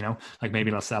country, like maybe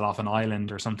they'll sell off an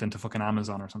island or something to fucking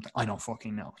Amazon or something. I don't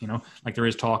fucking know, like there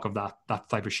is talk of that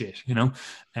type of shit, because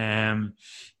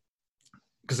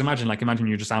imagine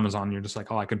you're just Amazon, you're just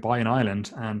like, oh, I could buy an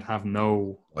island and have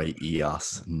no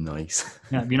EOS, nice.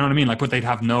 Yeah, you know what I mean? Like, but they'd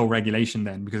have no regulation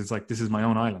then because it's like, this is my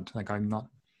own island. Like I'm not,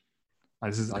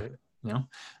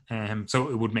 so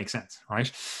it would make sense,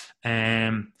 right? But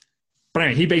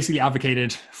anyway, he basically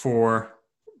advocated for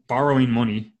borrowing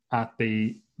money at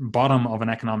the bottom of an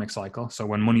economic cycle. So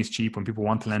when money's cheap, when people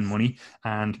want to lend money,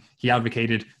 and he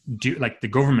advocated the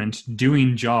government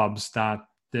doing jobs that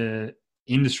the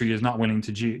industry is not willing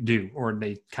to do, or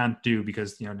they can't do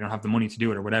because they don't have the money to do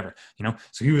it or whatever.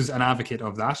 So he was an advocate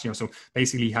of that. So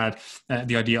basically he had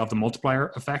the idea of the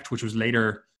multiplier effect, which was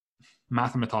later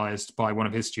mathematized by one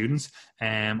of his students.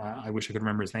 I wish I could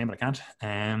remember his name, but I can't.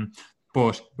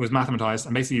 But it was mathematized,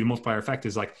 and basically the multiplier effect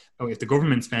is like, oh, if the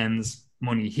government spends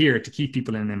money here to keep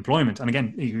people in employment, and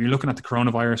again, you're looking at the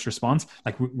coronavirus response,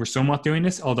 like we're somewhat doing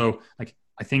this, although like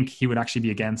I think he would actually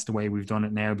be against the way we've done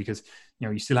it now because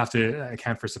you still have to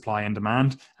account for supply and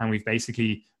demand, and we've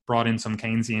basically brought in some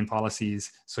Keynesian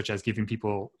policies such as giving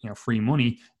people free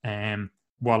money,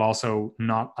 while also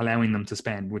not allowing them to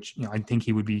spend, which I think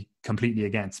he would be completely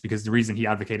against, because the reason he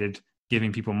advocated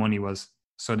giving people money was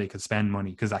so they could spend money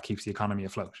because that keeps the economy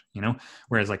afloat,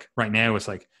 Whereas like right now it's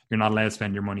like, you're not allowed to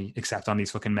spend your money except on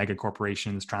these fucking mega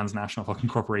corporations, transnational fucking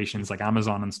corporations like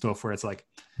Amazon and stuff, where it's like,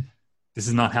 this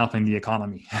is not helping the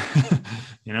economy,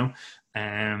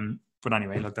 But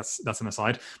anyway, look, that's an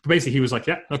aside. But basically he was like,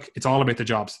 yeah, look, it's all about the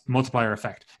jobs, multiplier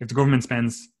effect. If the government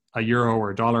spends a euro or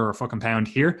a dollar or fucking pound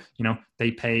here, they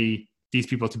pay these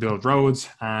people to build roads,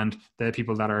 and the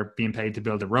people that are being paid to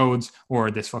build the roads, or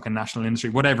this fucking national industry,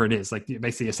 whatever it is, like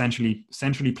basically essentially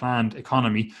centrally planned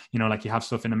economy, like you have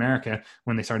stuff in America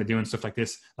when they started doing stuff like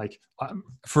this, like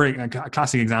for a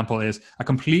classic example is a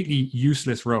completely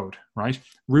useless road, right?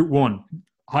 Route 1,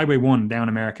 Highway 1 down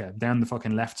America, down the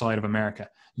fucking left side of America,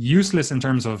 useless in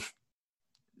terms of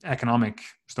economic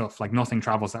stuff, like nothing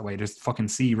travels that way. There's fucking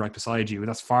sea right beside you.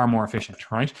 That's far more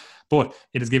efficient, right? But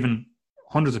it has given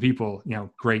hundreds of people,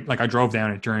 great, like I drove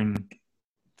down it during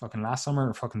fucking last summer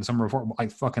or fucking the summer before. I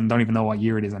fucking don't even know what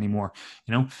year it is anymore,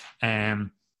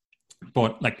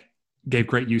 but like gave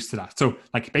great use to that. So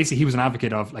like basically he was an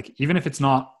advocate of like, even if it's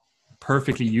not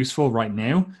perfectly useful right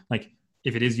now, like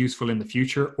if it is useful in the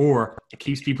future, or it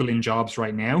keeps people in jobs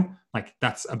right now, like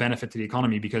that's a benefit to the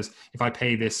economy. Because if I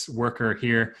pay this worker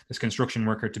here, this construction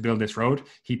worker to build this road,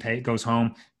 goes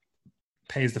home,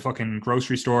 pays the fucking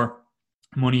grocery store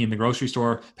money, in the grocery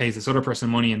store pays this other person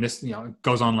money, and this, it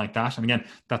goes on like that. And again,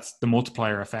 that's the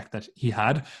multiplier effect that he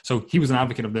had. So he was an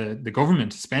advocate of the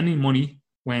government spending money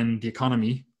when the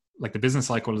economy, like the business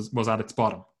cycle, was at its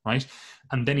bottom, right?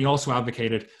 And then he also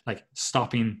advocated like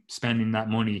stopping spending that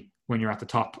money when you're at the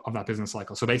top of that business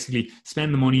cycle. So basically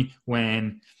spend the money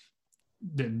when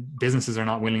the businesses are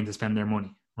not willing to spend their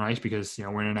money, right? Because,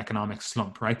 we're in an economic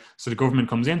slump, right? So the government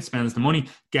comes in, spends the money,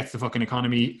 gets the fucking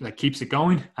economy, like keeps it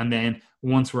going. And then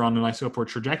once we're on a nice upward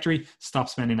trajectory, stop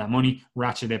spending that money,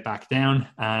 ratchet it back down,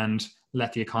 and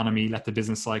let the economy, let the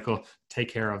business cycle take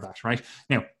care of that, right?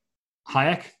 Now,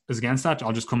 Hayek is against that.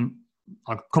 I'll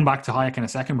come back to Hayek in a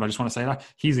second, but I just want to say that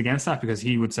he's against that because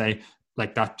he would say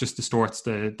like that just distorts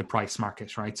the price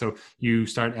market, right? So you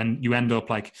start and you end up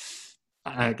like,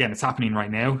 again, it's happening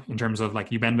right now in terms of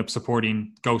like you end up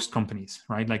supporting ghost companies,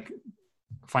 right? Like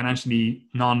financially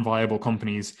non-viable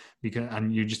companies,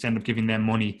 and you just end up giving them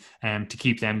money to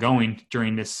keep them going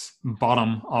during this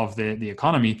bottom of the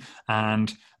economy.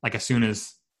 And like as soon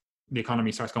as the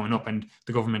economy starts going up and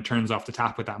the government turns off the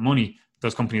tap with that money,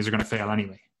 those companies are going to fail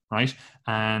anyway, right?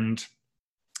 And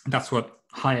that's what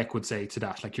Hayek would say to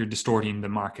that. Like you're distorting the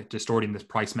market, distorting this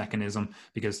price mechanism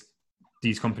because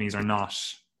these companies are not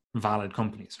valid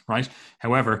companies, right?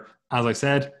 However, as I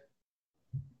said,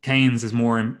 Keynes is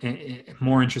more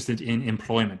interested in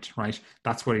employment, right?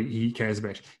 That's what he cares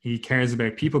about. He cares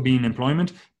about people being in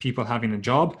employment, people having a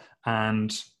job,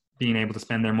 and being able to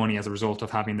spend their money as a result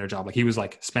of having their job. Like he was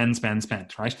like spend,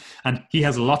 right? And he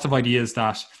has lots of ideas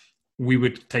that we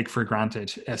would take for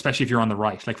granted, especially if you're on the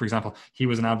right. Like, for example, he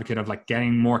was an advocate of like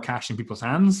getting more cash in people's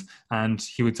hands. And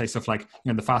he would say stuff like,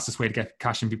 the fastest way to get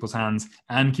cash in people's hands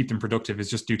and keep them productive is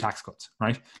just do tax cuts,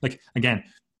 right? Like, again,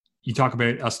 you talk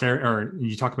about austerity, or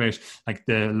you talk about like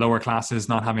the lower classes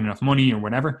not having enough money or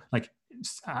whatever. Like,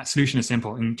 a solution is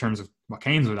simple in terms of what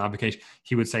Keynes would advocate.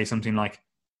 He would say something like,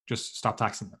 just stop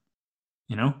taxing them.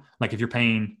 Like if you're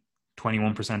paying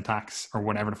 21% tax or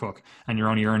whatever the fuck, and you're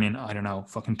only earning, I don't know,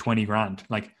 fucking 20 grand,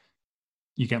 like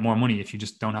you get more money if you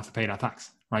just don't have to pay that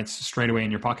tax, right? So straight away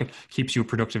in your pocket, keeps you a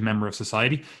productive member of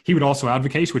society. He would also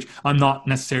advocate, which I'm not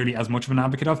necessarily as much of an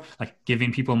advocate of, like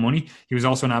giving people money. He was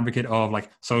also an advocate of like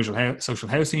social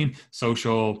housing,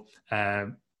 social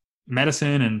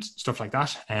medicine and stuff like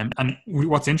that. And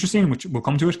what's interesting, which we'll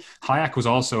come to it, Hayek was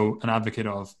also an advocate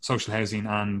of social housing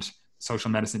and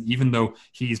social medicine, even though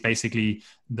he's basically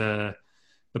the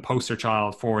poster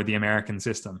child for the American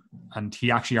system, and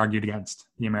he actually argued against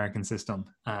the American system.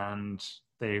 And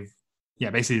they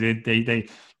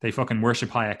fucking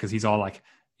worship Hayek because he's all like,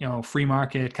 free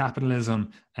market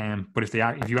capitalism. But if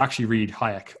you actually read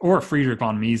Hayek or Friedrich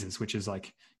von Mises, which is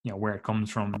like, where it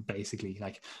comes from, basically,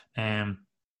 like,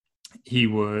 he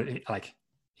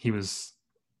was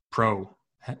pro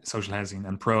social housing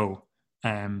and pro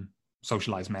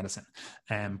socialized medicine.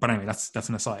 But anyway, that's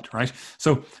an aside, right?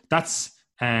 So that's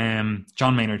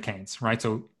John Maynard Keynes, right?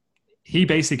 So he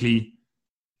basically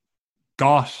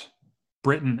got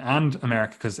Britain and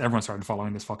America, because everyone started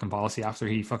following this fucking policy after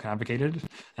he fucking advocated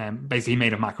it. Basically, he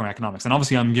made it macroeconomics. And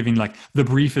obviously, I'm giving like the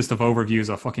briefest of overviews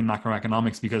of fucking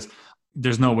macroeconomics because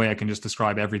there's no way I can just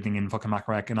describe everything in fucking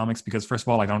macroeconomics, because first of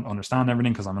all, I don't understand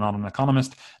everything because I'm not an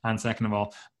economist. And second of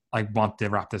all, I want to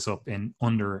wrap this up in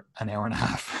under an hour and a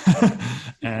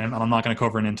half. And I'm not going to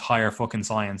cover an entire fucking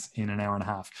science in an hour and a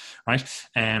half, right?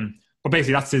 But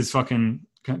basically, that's his fucking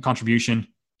contribution.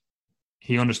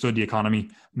 He understood the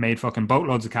economy, made fucking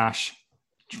boatloads of cash,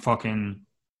 fucking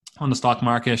on the stock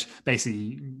market,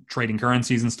 basically trading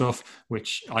currencies and stuff,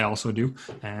 which I also do,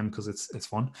 because it's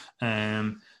fun.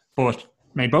 But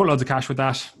made boatloads of cash with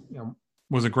that.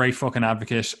 Was a great fucking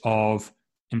advocate of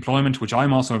employment, which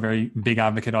I'm also a very big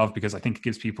advocate of, because I think it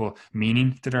gives people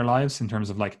meaning to their lives, in terms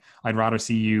of like, I'd rather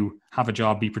see you have a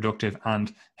job, be productive,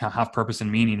 and have purpose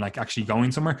and meaning, like actually going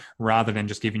somewhere, rather than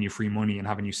just giving you free money and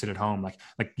having you sit at home. Like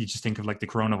you just think of like the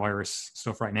coronavirus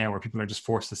stuff right now, where people are just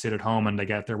forced to sit at home and they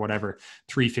get their whatever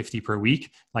 $350 per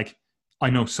week. Like, I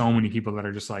know so many people that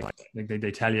are just like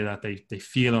they tell you that they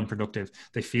feel unproductive.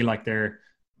 They feel like they're,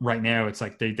 right now, it's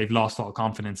like they've lost all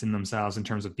confidence in themselves in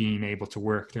terms of being able to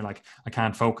work. They're like, I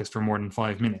can't focus for more than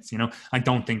 5 minutes. I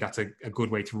don't think that's a good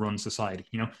way to run society.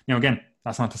 Now, again,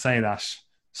 that's not to say that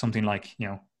something like,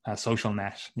 a social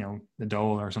net, the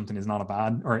dole or something is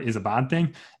a bad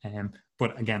thing.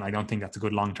 But again, I don't think that's a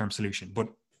good long-term solution. But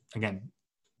again,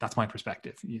 that's my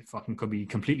perspective. You fucking could be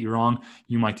completely wrong.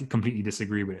 You might completely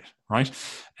disagree with it, right?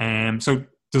 So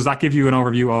does that give you an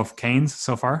overview of Keynes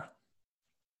so far?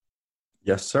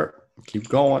 Yes, sir. Keep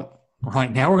going.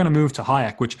 Right, now we're going to move to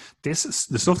Hayek, which this is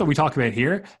the stuff that we talk about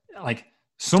here. Like,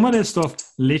 Some of this stuff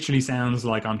literally sounds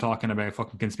like I'm talking about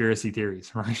fucking conspiracy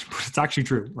theories, right? But it's actually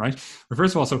true, right? But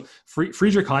first of all, so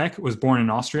Friedrich Hayek was born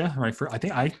in Austria, right?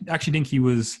 I actually think he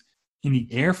was in the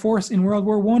Air Force in World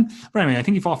War One. But anyway, I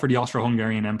think he fought for the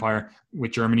Austro-Hungarian Empire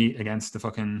with Germany against the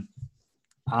fucking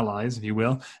allies, if you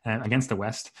will, against the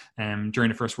West during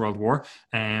the First World War.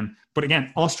 But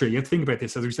again, Austria, you have to think about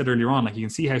this, as we said earlier on, like you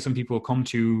can see how some people come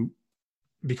to,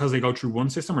 because they go through one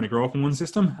system or they grow up in one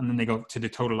system and then they go to the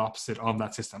total opposite of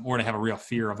that system, or they have a real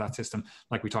fear of that system,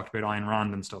 like we talked about Ayn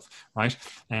Rand and stuff, right?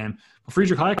 But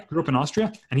Friedrich Hayek grew up in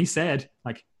Austria, and he said,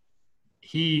 like,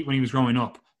 when he was growing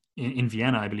up in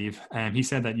Vienna, I believe, he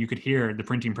said that you could hear the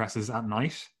printing presses at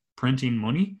night printing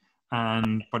money,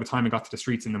 and by the time it got to the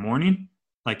streets in the morning,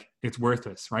 like, it's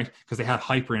worthless, right? Because they had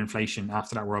hyperinflation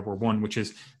after that World War One, which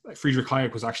is, Friedrich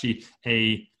Hayek was actually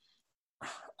a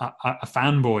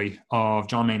fanboy of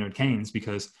John Maynard Keynes,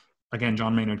 because again,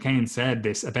 John Maynard Keynes said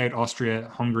this about Austria,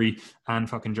 Hungary, and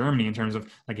fucking Germany in terms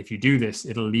of, like, if you do this,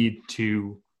 it'll lead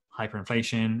to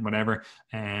hyperinflation, whatever.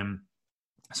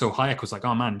 So Hayek was like,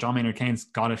 oh man, John Maynard Keynes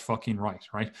got it fucking right?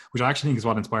 Which I actually think is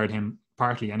what inspired him,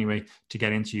 partly anyway, to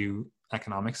get into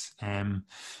economics.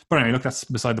 But anyway, look, that's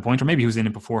beside the point. Or maybe he was in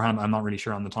it beforehand. I'm not really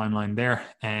sure on the timeline there.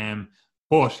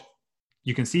 But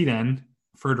you can see then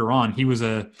further on, he was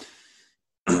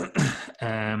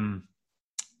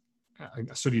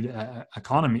studied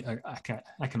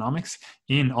economics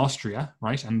in Austria,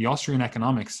 right? And the Austrian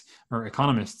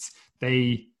economists,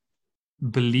 they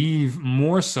believe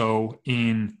more so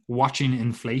in watching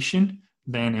inflation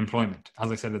than employment,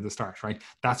 as I said at the start, right?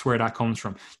 That's where that comes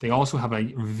from. They also have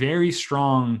a very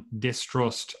strong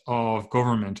distrust of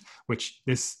government,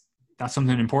 that's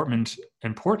something important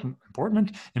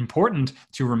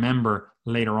to remember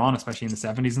later on, especially in the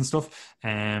 70s and stuff.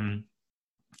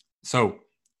 So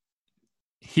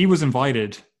he was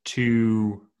invited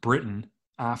to Britain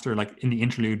after, like, in the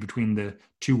interlude between the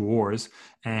two wars.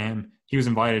 He was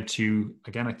invited to,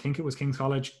 again, I think it was King's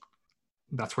College.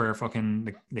 That's where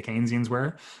fucking the Keynesians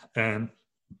were. And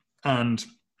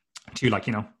to, like,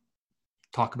 you know,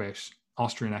 talk about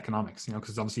Austrian economics, you know,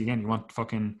 because obviously, again, you want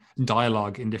fucking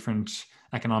dialogue in different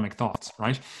economic thoughts,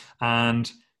 right? And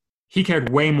he cared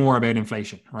way more about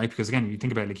inflation, right? Because again, you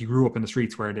think about it, like, he grew up in the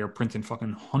streets where they were printing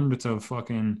fucking hundreds of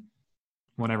fucking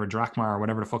whatever drachma or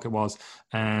whatever the fuck it was,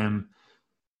 and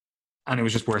it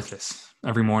was just worthless.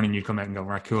 Every morning you'd come out and go,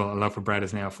 right, cool, a loaf of bread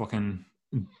is now fucking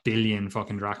billion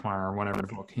fucking drachma or whatever the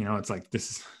fuck, you know. It's like, this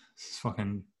is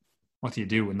fucking, what do you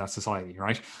do in that society,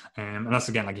 right? And that's,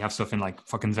 again, like, you have stuff in, like,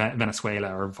 fucking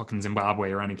Venezuela or fucking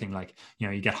Zimbabwe or anything, like, you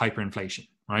know, you get hyperinflation,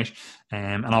 right?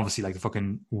 And obviously, like, the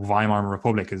fucking Weimar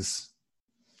Republic is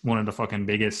one of the fucking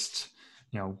biggest,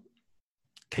 you know,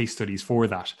 case studies for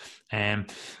that.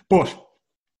 But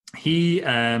he,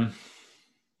 how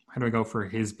do I go for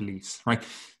his beliefs, right?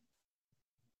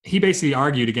 He basically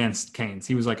argued against Keynes.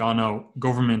 He was like, oh no,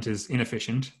 government is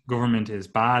inefficient, government is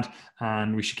bad,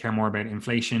 and we should care more about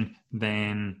inflation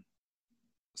than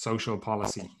social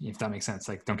policy, if that makes sense.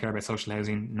 Like, don't care about social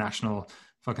housing, national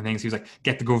fucking things. He was like,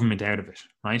 get the government out of it,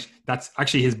 right? That's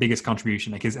actually his biggest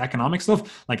contribution. Like, his economic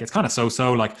stuff, like, it's kind of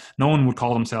so, like, no one would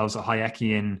call themselves a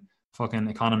Hayekian fucking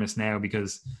economist now,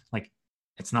 because, like,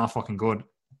 it's not fucking good,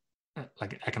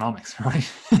 like, economics, right?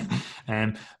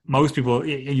 And most people,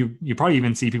 you probably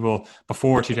even see people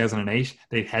before 2008,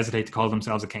 they hesitate to call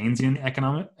themselves a Keynesian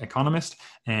economist,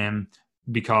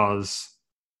 because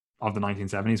of the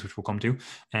 1970s, which we'll come to.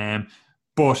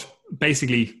 But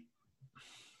basically,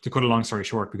 to cut a long story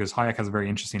short, because Hayek has a very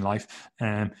interesting life,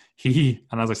 and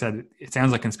as I said, it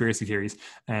sounds like conspiracy theories,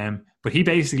 but he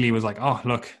basically was like, oh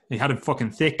look, he had a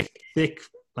fucking thick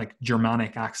like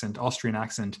Germanic accent, Austrian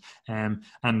accent, and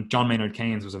John Maynard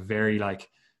Keynes was a very, like,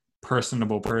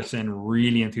 personable person,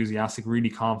 really enthusiastic, really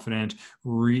confident,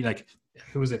 really, like,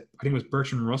 who was it? I think it was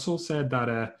Bertrand Russell said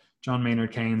that John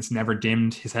Maynard Keynes never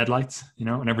dimmed his headlights, you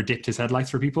know, never dipped his headlights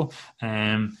for people.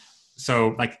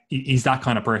 So, like, he's that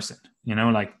kind of person, you know,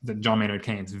 like, the John Maynard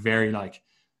Keynes, very, like,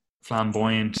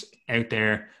 flamboyant, out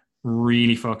there,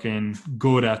 really fucking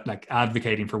good at, like,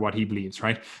 advocating for what he believes,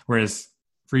 right? Whereas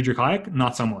Friedrich Hayek,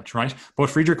 not so much, right?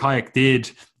 But Friedrich Hayek did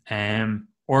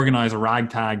organize a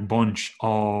ragtag bunch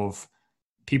of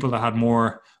people that had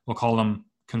more, we'll call them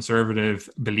conservative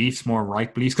beliefs, more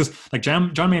right beliefs. Because, like,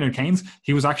 John Maynard Keynes,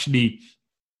 he was actually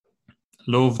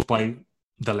loved by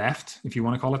the left, if you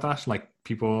want to call it that, like,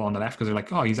 people on the left, because they're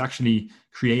like, oh, he's actually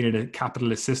created a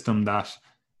capitalist system that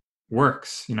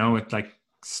works, you know, it, like,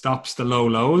 stops the low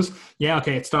lows. Yeah,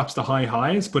 okay, it stops the high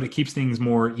highs, but it keeps things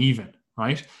more even,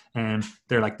 right? And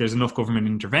they're like, there's enough government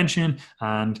intervention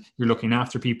and you're looking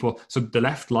after people. So the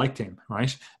left liked him,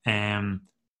 right? And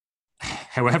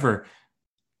However,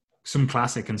 some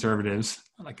classic conservatives,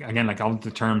 like again, like all the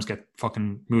terms get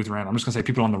fucking moved around. I'm just gonna say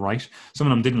people on the right, some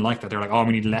of them didn't like that. They're like, oh,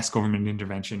 we need less government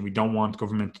intervention. We don't want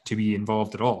government to be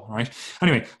involved at all, right?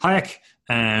 Anyway, Hayek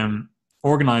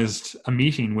organized a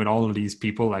meeting with all of these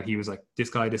people. Like he was like,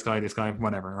 this guy,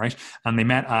 whatever, right? And they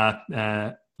met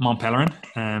at Mont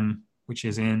Pelerin, which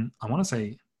is in, I want to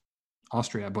say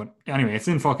Austria, but anyway, it's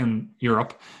in fucking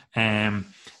Europe. And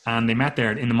they met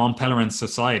there in the Mont Pelerin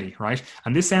Society, right?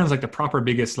 And this sounds like the proper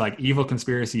biggest like evil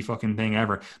conspiracy fucking thing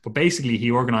ever. But basically, he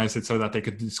organized it so that they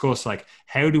could discuss like,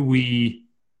 how do we?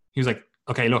 He was like,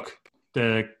 okay, look,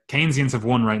 the Keynesians have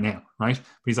won right now, right?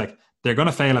 But he's like, they're going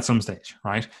to fail at some stage,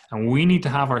 right? And we need to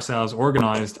have ourselves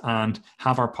organized and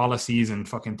have our policies and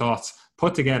fucking thoughts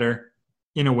put together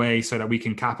in a way so that we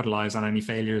can capitalize on any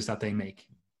failures that they make,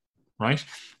 right?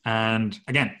 And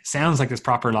again, sounds like this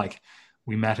proper, like,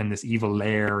 we met in this evil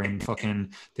lair in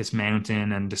fucking this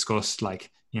mountain and discussed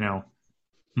like, you know,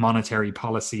 monetary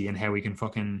policy and how we can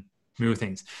fucking move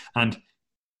things. And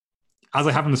as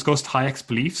I haven't discussed Hayek's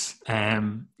beliefs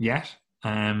yet,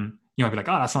 you might be like,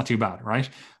 oh, that's not too bad, right?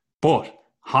 But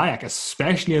Hayek,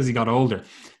 especially as he got older,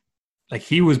 like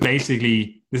he was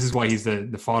basically, this is why he's the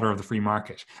father of the free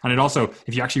market. And it also,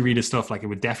 if you actually read his stuff, like it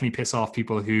would definitely piss off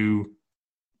people who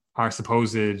are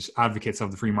supposed advocates of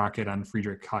the free market and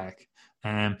Friedrich Hayek.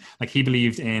 Like he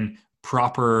believed in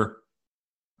proper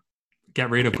get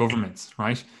rid of governments,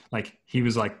 right? Like he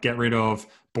was like, get rid of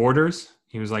borders.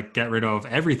 He was like, get rid of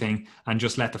everything and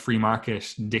just let the free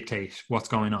market dictate what's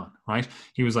going on, right?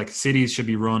 He was like, cities should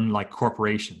be run like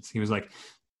corporations. He was like,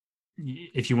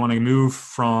 if you want to move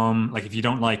from, like, if you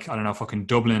don't like, I don't know, fucking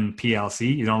Dublin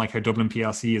PLC, you don't like how Dublin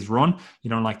PLC is run, you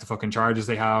don't like the fucking charges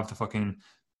they have, the fucking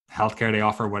healthcare they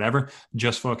offer, whatever,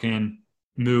 just fucking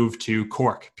move to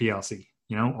Cork PLC,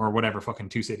 you know, or whatever, fucking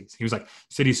two cities. He was like,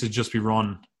 cities should just be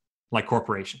run like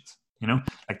corporations, you know,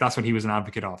 like that's what he was an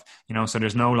advocate of, you know, so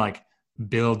there's no like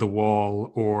build the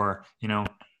wall or, you know,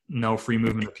 no free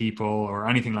movement of people or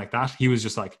anything like that. He was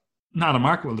just like, no, the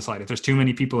market will decide. If there's too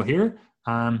many people here,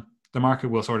 the market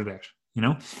will sort it out, you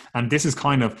know? And this is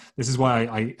why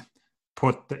I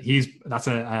put that that's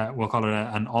we'll call it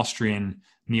an Austrian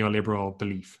neoliberal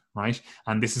belief, right?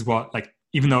 And this is what, like,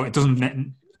 even though it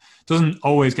doesn't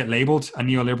always get labeled a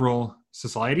neoliberal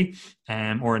society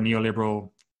or a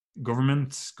neoliberal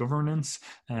governance,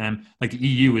 like the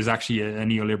EU is actually a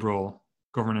neoliberal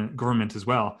government as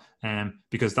well,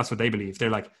 because that's what they believe. They're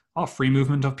like, oh, free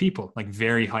movement of people, like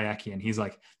very Hayekian. He's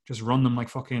like, just run them like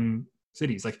fucking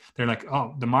cities. Like they're like,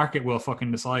 oh, the market will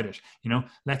fucking decide it, you know,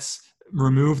 let's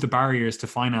remove the barriers to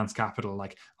finance capital.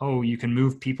 Like, oh, you can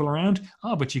move people around,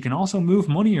 oh, but you can also move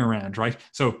money around, right?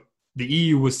 So the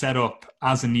EU was set up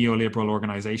as a neoliberal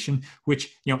organization,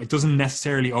 which, you know, it doesn't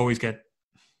necessarily always get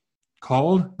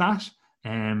called that,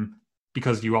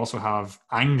 because you also have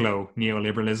Anglo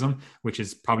neoliberalism, which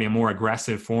is probably a more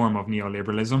aggressive form of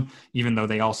neoliberalism, even though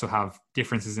they also have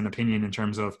differences in opinion in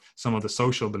terms of some of the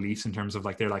social beliefs, in terms of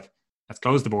like, they're like, let's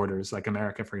close the borders, like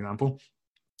America, for example,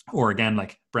 or again,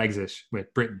 like Brexit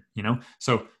with Britain, you know?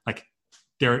 So like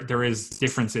there is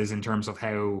differences in terms of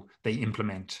how they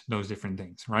implement those different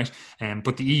things, right?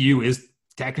 But the EU is,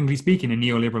 technically speaking, a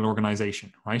neoliberal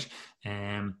organization, right?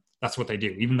 That's what they do,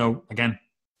 even though, again,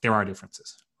 there are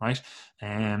differences, right?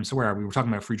 So where are we? We're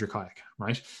talking about Friedrich Hayek,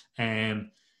 right?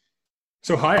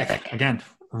 So Hayek, again,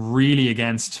 really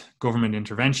against government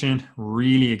intervention,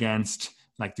 really against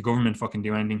like the government fucking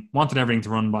do anything, wanted everything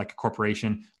to run like a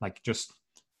corporation, like just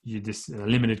this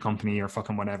limited company or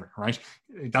fucking whatever, right?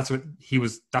 That's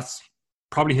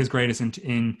probably his greatest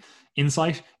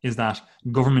insight, is that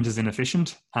government is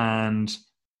inefficient and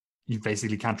you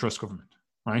basically can't trust government,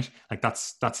 right? Like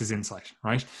that's his insight,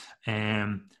 right?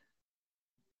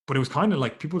 But it was kind of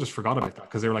like people just forgot about that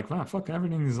because they were like, wow, fuck,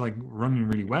 everything is like running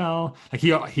really well. Like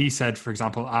he said, for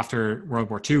example, after World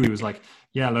War II, he was like,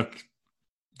 yeah, look,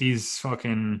 these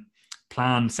fucking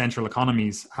planned central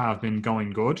economies have been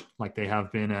going good. Like they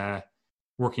have been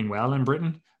working well in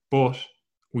Britain, but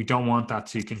we don't want that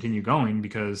to continue going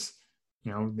because,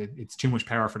 you know, it's too much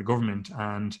power for the government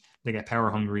and they get power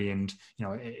hungry and, you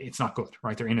know, it's not good,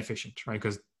 right? They're inefficient, right?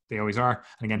 Because they always are.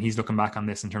 And again, he's looking back on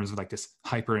this in terms of like this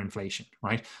hyperinflation,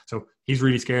 right? So he's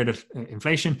really scared of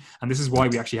inflation. And this is why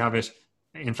we actually have it,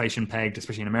 inflation pegged,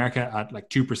 especially in America, at like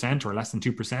 2% or less than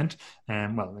 2%.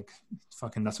 Well, like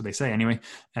fucking, that's what they say anyway.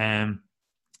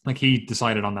 Like he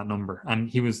decided on that number and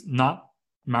he was not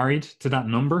married to that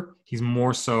number. He's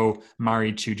more so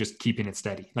married to just keeping it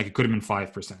steady. Like it could have been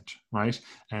 5%, right?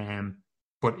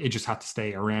 but it just had to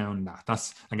stay around that.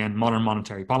 That's, again, modern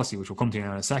monetary policy, which we'll come to in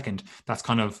a second. That's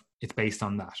kind of, it's based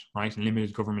on that, right?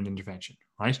 Limited government intervention,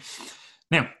 right?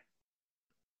 Now,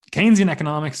 Keynesian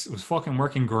economics was fucking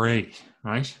working great,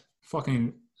 right?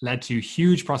 Fucking led to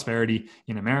huge prosperity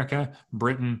in America,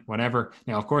 Britain, whatever.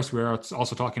 Now, of course, we're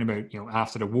also talking about,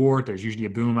 after the war, there's usually a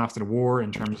boom after the war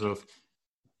in terms of,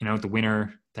 the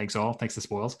winner takes the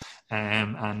spoils.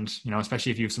 And,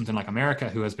 especially if you have something like America,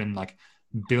 who has been like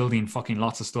building fucking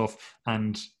lots of stuff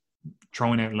and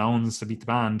throwing out loans to beat the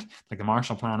band, like the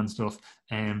Marshall Plan and stuff.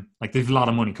 Like there's a lot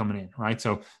of money coming in, right?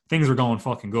 So things were going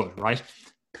fucking good, right?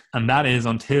 And that is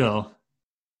until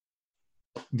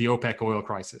the OPEC oil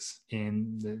crisis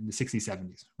in the 60s,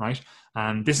 70s, right?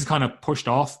 And this is kind of pushed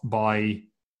off by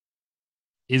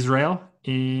Israel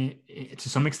to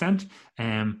some extent.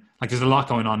 Like there's a lot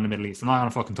going on in the Middle East. I'm not going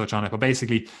to fucking touch on it, but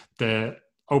basically the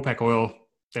OPEC oil,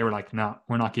 they were like, no,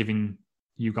 we're not giving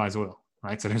you guys oil,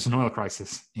 right? So there's an oil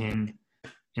crisis in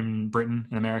Britain,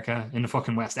 in America, in the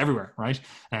fucking West, everywhere, right?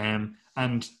 And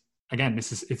again,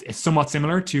 it's somewhat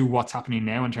similar to what's happening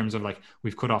now in terms of like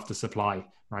we've cut off the supply,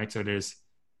 right? So there's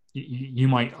you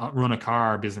might run a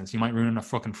car business, you might run a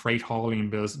fucking freight hauling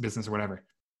business or whatever.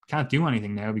 Can't do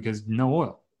anything now because no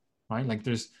oil, right? Like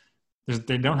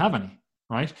they don't have any,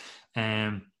 right?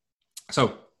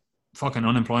 So fucking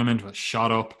unemployment was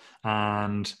shot up,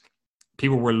 and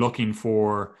people were looking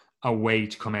for a way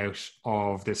to come out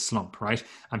of this slump, right?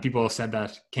 And people said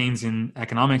that Keynesian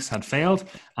economics had failed,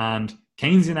 and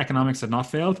Keynesian economics had not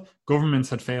failed. Governments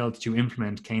had failed to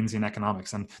implement Keynesian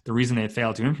economics. And the reason they had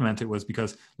failed to implement it was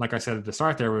because, like I said at the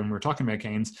start there, when we were talking about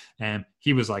Keynes,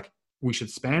 he was like, we should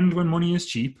spend when money is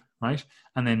cheap, right?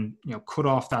 And then, cut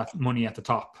off that money at the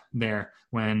top there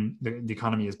when the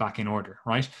economy is back in order,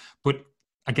 right? But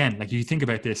again, like you think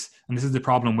about this, and this is the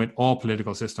problem with all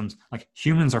political systems, like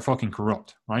humans are fucking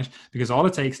corrupt, right? Because all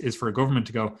it takes is for a government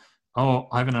to go, oh,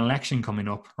 I have an election coming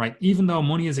up, right? Even though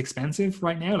money is expensive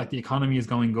right now, like the economy is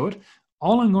going good,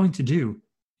 all I'm going to do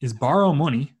is borrow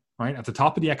money, right, at the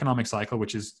top of the economic cycle,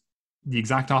 which is the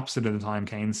exact opposite of the time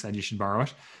Keynes said you should borrow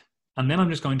it. And then I'm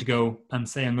just going to go and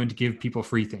say I'm going to give people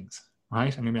free things,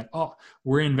 right? I'm going to be like, oh,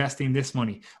 we're investing this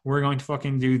money. We're going to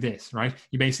fucking do this, right?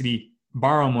 You basically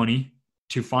borrow money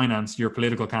to finance your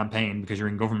political campaign because you're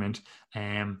in government,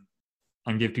 and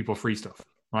give people free stuff,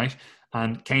 right?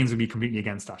 And Keynes would be completely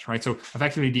against that, right? So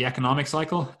effectively the economic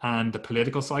cycle and the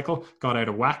political cycle got out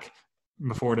of whack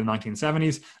before the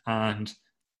 1970s, and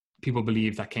people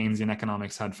believed that Keynesian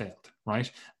economics had failed, right?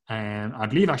 And I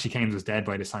believe actually Keynes was dead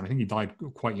by this time. I think he died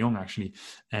quite young actually.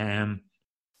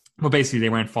 But basically they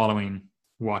weren't following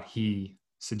what he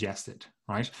suggested,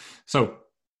 right? So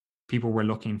people were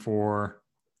looking for,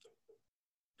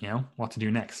 what to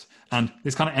do next. And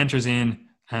this kind of enters in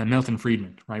Milton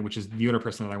Friedman, right, which is the other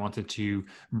person that I wanted to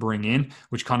bring in,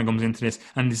 which kind of comes into this.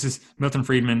 And this is, Milton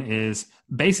Friedman is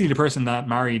basically the person that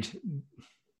married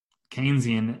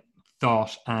Keynesian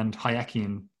thought and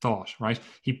Hayekian thought, right?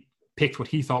 He picked what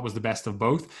he thought was the best of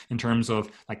both in terms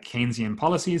of like Keynesian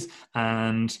policies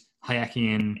and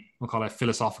Hayekian, we'll call it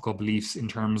philosophical beliefs in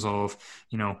terms of,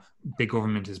 big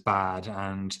government is bad,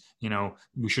 and,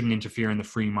 we shouldn't interfere in the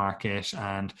free market,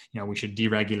 and, we should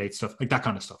deregulate stuff, like that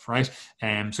kind of stuff, right?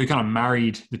 So he kind of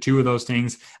married the two of those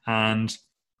things and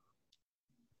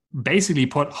basically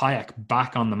put Hayek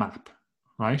back on the map,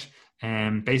 right?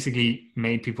 And basically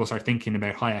made people start thinking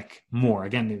about Hayek more.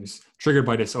 Again, it was triggered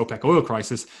by this OPEC oil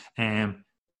crisis,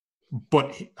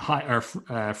 but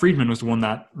Friedman was the one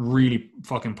that really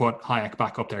fucking put Hayek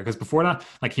back up there. Because before that,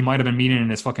 like he might have been meeting in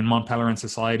his fucking Mont Pelerin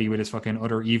society with his fucking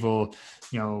other evil,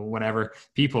 whatever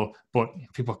people, but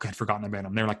people had forgotten about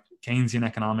him. They're like, Keynesian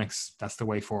economics, that's the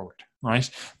way forward, right?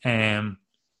 Now,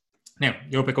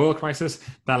 the OPEC oil crisis,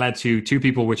 that led to two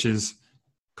people, which is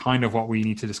kind of what we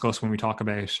need to discuss when we talk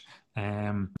about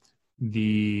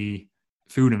the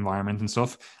food environment and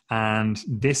stuff. And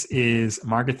this is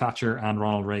Margaret Thatcher and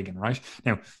Ronald Reagan, right?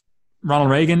 Now,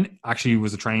 Ronald Reagan actually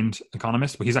was a trained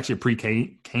economist, but he's actually a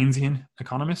pre-Keynesian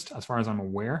economist, as far as I'm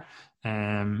aware,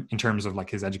 in terms of like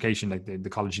his education. Like the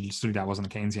college he studied at wasn't a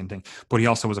Keynesian thing, but he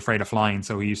also was afraid of flying,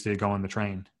 so he used to go on the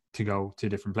train to go to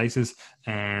different places.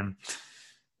 So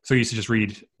he used to just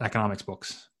read economics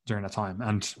books during that time.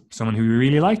 And someone who he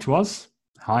really liked was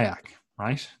Hayek,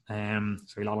 right?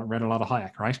 So he read a lot of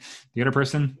Hayek, right? The other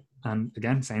person, and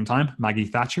again, same time, Maggie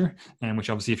Thatcher, which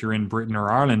obviously if you're in Britain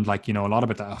or Ireland, like, a lot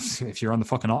about that. If you're on the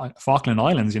fucking Falkland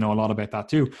Islands, a lot about that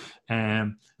too.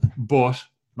 But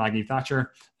Maggie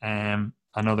Thatcher,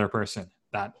 another person,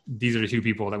 that these are the two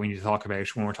people that we need to talk about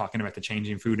when we're talking about the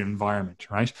changing food environment,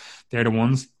 right? They're the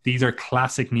ones, these are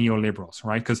classic neoliberals,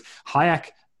 right? Because Hayek,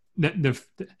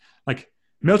 like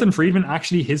Milton Friedman,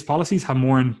 actually, his policies have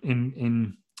more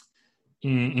in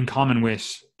common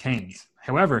with Keynes.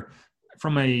 However,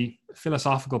 from a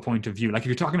philosophical point of view, like if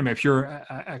you're talking about pure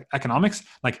economics,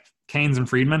 like Keynes and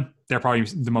Friedman, they're probably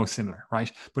the most similar,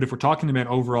 right? But if we're talking about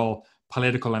overall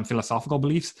political and philosophical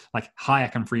beliefs, like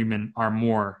Hayek and Friedman are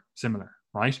more similar,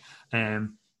 right?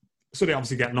 So they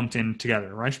obviously get lumped in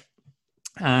together, right?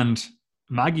 And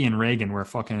Maggie and Reagan were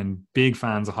fucking big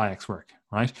fans of Hayek's work,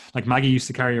 right? Like Maggie used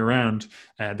to carry around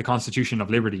the Constitution of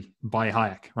Liberty by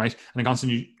Hayek, right? And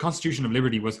the Constitution of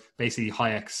Liberty was basically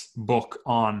Hayek's book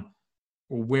on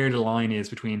where the line is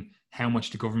between how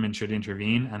much the government should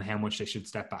intervene and how much they should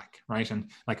step back, right? And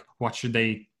like what should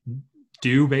they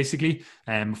do basically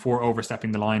before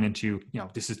overstepping the line into,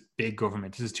 this is big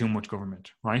government, this is too much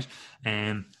government, right?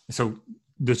 And so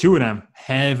the two of them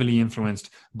heavily influenced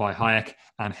by Hayek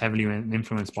and heavily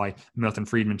influenced by Milton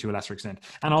Friedman to a lesser extent.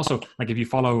 And also, like if you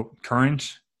follow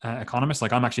current economists,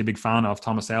 like I'm actually a big fan of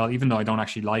Thomas Sowell, even though I don't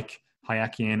actually like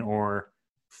Hayekian or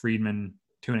Friedman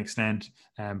to an extent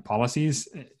policies.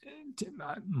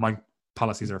 My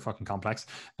policies are fucking complex.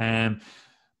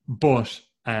 But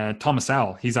Thomas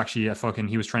Sowell, he's actually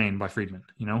he was trained by Friedman,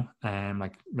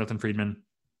 like Milton Friedman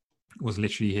was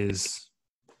literally his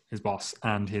boss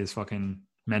and his fucking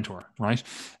mentor, right?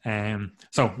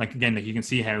 So like again, like you can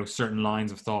see how certain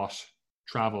lines of thought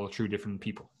travel through different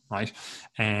people, right?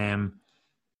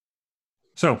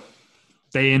 So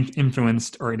they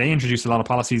influenced, or they introduced a lot of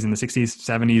policies in the 60s,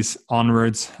 70s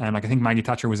onwards. And like I think Maggie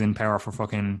Thatcher was in power for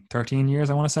fucking 13 years,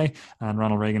 I want to say, and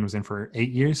Ronald Reagan was in for 8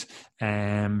 years.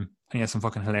 And he had some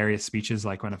fucking hilarious speeches,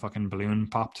 like when a fucking balloon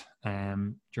popped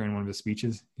during one of his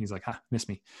speeches. He's like, miss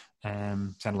me.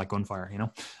 Sounded like gunfire,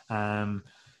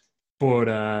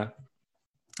 But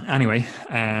anyway,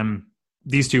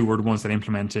 these two were the ones that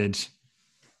implemented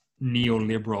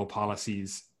neoliberal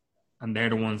policies, and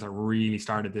they're the ones that really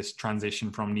started this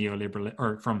transition from neoliberal,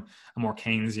 or from a more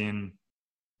Keynesian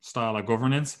style of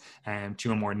governance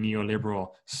to a more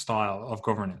neoliberal style of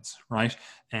governance, right?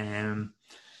 And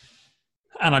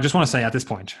I just want to say at this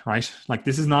point, right, like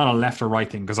this is not a left or right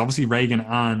thing, because obviously Reagan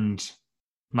and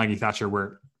Maggie Thatcher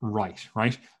were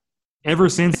right? Ever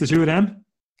since the two of them,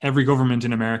 every government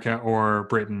in America or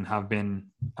Britain have been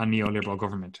a neoliberal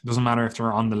government. It doesn't matter if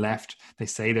they're on the left, they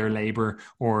say they're Labour,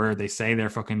 or they say they're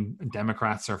fucking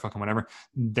Democrats or fucking whatever.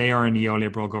 They are a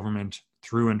neoliberal government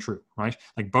through and through, right?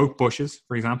 Like both Bushes,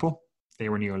 for example, they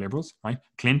were neoliberals, right?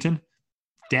 Clinton,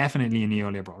 definitely a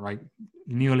neoliberal, right?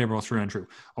 Neoliberal through and through.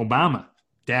 Obama,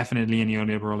 definitely a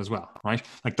neoliberal as well, right?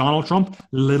 Like Donald Trump, a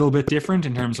little bit different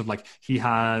in terms of like he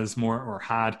has more, or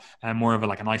had more of a,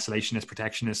 like an isolationist,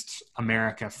 protectionist,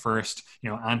 America first,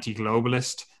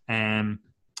 anti-globalist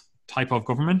type of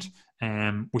government,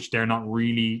 which they're not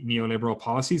really neoliberal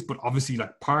policies, but obviously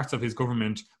like parts of his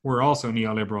government were also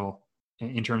neoliberal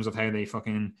in terms of how they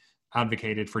fucking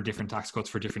advocated for different tax cuts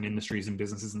for different industries and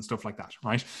businesses and stuff like that,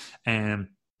 right? And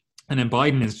then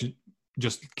Biden is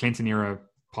just Clinton era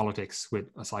politics with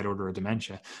a side order of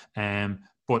dementia,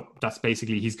 but that's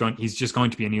basically he's just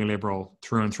going to be a neoliberal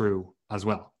through and through as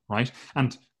well, right?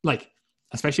 And like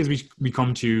especially as we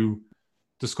come to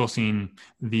discussing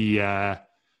the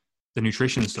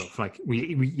nutrition stuff, like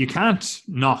you can't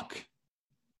knock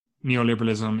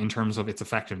neoliberalism in terms of its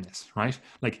effectiveness, right?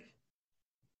 Like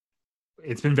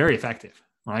it's been very effective,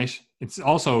 right? It's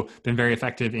also been very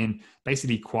effective in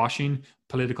basically quashing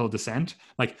political dissent.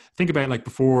 Like think about like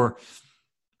before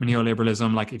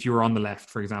neoliberalism, like if you were on the left,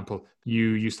 for example, you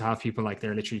used to have people like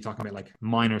they're literally talking about like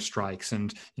minor strikes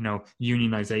and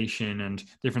unionization and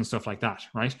different stuff like that,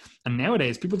 right? And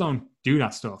nowadays people don't do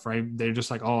that stuff, right? They're just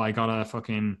like, oh, I got a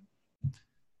fucking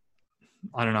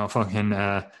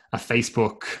a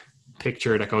Facebook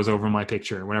picture that goes over my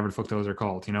picture, whatever the fuck those are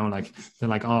called, like they're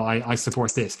like, oh, I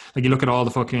support this. Like you look at all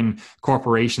the fucking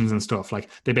corporations and stuff, like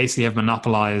they basically have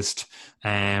monopolized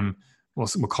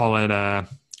we'll call it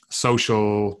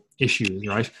social issues,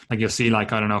 right? Like you'll see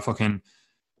like, I don't know, fucking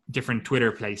different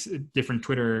different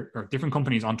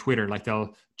companies on Twitter, like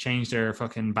they'll change their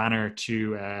fucking banner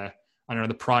to I don't know,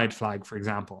 the pride flag, for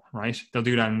example, right? They'll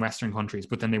do that in Western countries,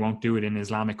 but then they won't do it in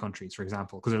Islamic countries, for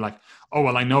example, because they're like, oh,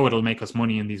 well, I know it'll make us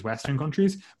money in these Western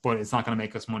countries, but it's not going to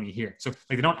make us money here. So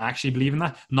like they don't actually believe in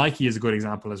that. Nike is a good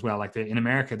example as well. Like in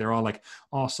America, they're all like,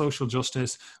 oh, social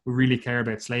justice. We really care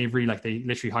about slavery. Like they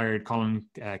literally hired Colin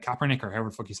Kaepernick, or however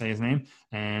the fuck you say his name.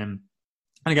 And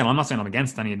again, I'm not saying I'm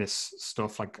against any of this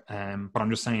stuff, like, but I'm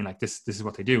just saying like this is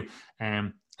what they do.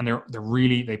 And they're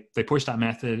really, they push that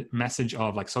message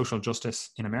of like social justice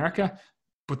in America,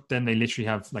 but then they literally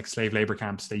have like slave labor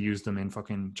camps. They use them in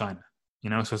fucking China,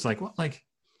 so it's like, what, like,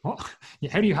 what?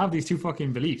 How do you have these two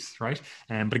fucking beliefs, right?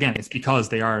 But again, it's because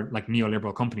they are like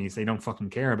neoliberal companies. They don't fucking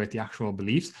care about the actual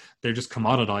beliefs. They're just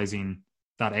commoditizing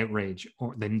that outrage,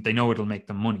 or they know it'll make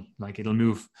them money. Like it'll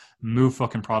move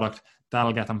fucking product.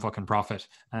 That'll get them fucking profit,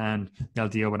 and they'll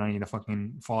deal with any of the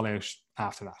fucking fallout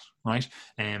after that, right?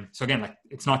 So again, like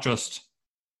it's not just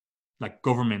like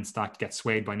governments that get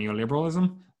swayed by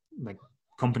neoliberalism. Like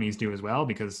companies do as well,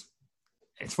 because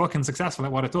it's fucking successful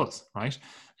at what it does, right?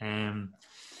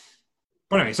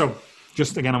 But anyway, so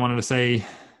just again, I wanted to say,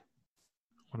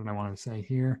 what did I want to say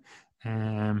here?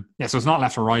 Yeah, so it's not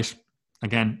left or right.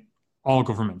 Again, all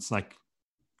governments, like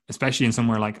especially in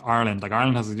somewhere like Ireland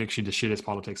has actually the shittest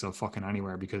politics of fucking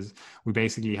anywhere, because we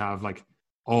basically have like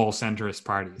all centrist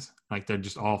parties. Like they're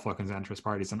just all fucking centrist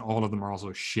parties, and all of them are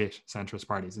also shit centrist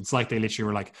parties. It's like they literally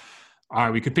were like, all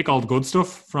right, we could pick all the good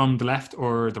stuff from the left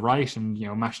or the right and, you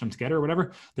know, mash them together or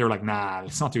whatever. They were like, nah,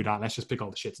 let's not do that. Let's just pick all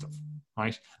the shit stuff,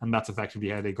 right? And that's effectively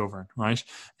how they govern, right?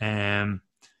 And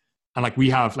like we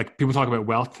have, like people talk about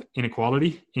wealth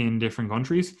inequality in different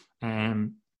countries.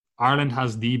 Ireland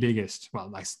has the biggest,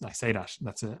 well, I say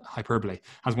that's a hyperbole,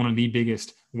 has one of the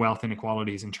biggest wealth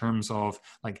inequalities in terms of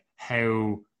like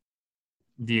how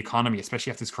the economy, especially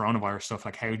after this coronavirus stuff,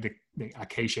 like how the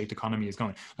K-shaped economy is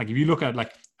going. Like if you look at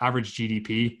like average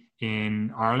GDP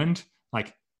in Ireland,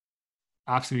 like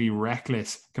absolutely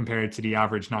reckless compared to the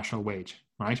average national wage,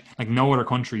 right? Like no other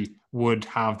country would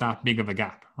have that big of a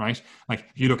gap, right? Like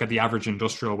if you look at the average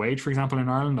industrial wage, for example, in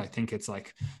Ireland, I think it's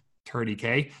like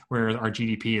 30K, whereas our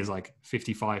GDP is like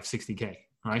 55, 60K,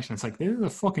 right? And it's like, this is a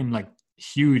fucking like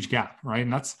huge gap, right?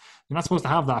 And that's, you're not supposed to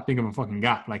have that big of a fucking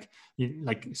gap. Like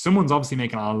someone's obviously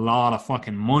making a lot of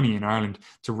fucking money in Ireland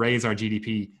to raise our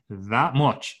GDP that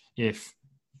much. If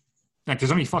like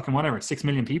there's only fucking whatever 6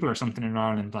 million people or something in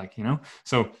Ireland, like, you know,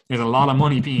 so there's a lot of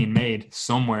money being made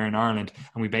somewhere in Ireland,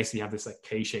 and we basically have this like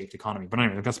K-shaped economy. But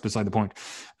anyway, that's beside the point.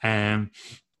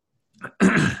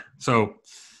 So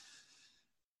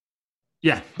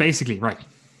yeah, basically, right.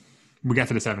 We get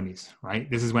to the 70s, right?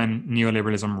 This is when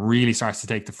neoliberalism really starts to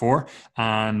take the fore.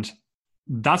 And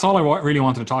that's all I really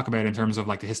wanted to talk about in terms of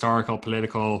like the historical,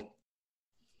 political,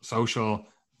 social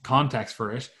context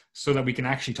for it, so that we can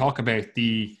actually talk about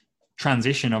the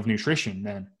transition of nutrition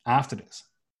then after this,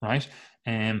 right?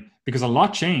 Because a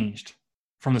lot changed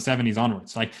from the 70s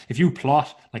onwards. Like if you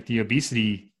plot like the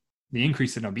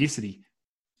increase in obesity,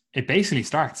 it basically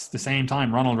starts the same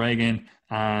time Ronald Reagan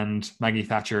and Maggie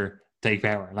Thatcher take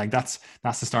power. Like that's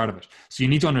the start of it. So you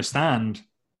need to understand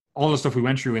all the stuff we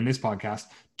went through in this podcast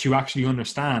to actually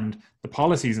understand the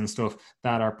policies and stuff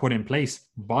that are put in place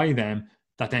by them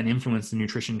that then influence the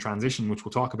nutrition transition, which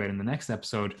we'll talk about in the next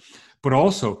episode. But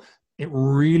also, it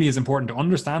really is important to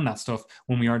understand that stuff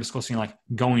when we are discussing like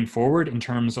going forward in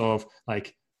terms of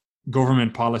like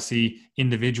government policy,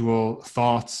 individual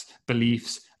thoughts,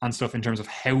 beliefs, and stuff in terms of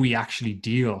how we actually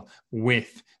deal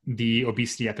with the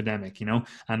obesity epidemic, you know?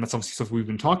 And that's obviously stuff we've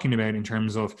been talking about in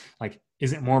terms of like,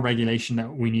 is it more regulation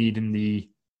that we need in the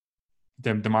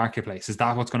marketplace? Is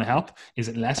that what's going to help? Is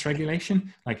it less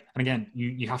regulation? Like, and again,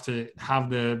 you have to have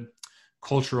the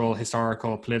cultural,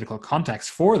 historical, political context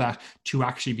for that to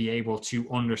actually be able to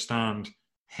understand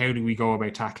how do we go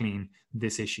about tackling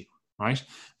this issue, right?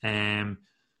 And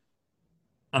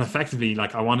effectively,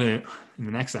 like I want to, in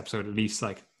the next episode at least,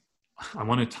 like I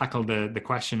want to tackle the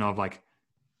question of like,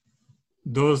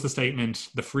 does the statement,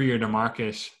 the freer the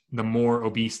market, the more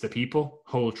obese the people,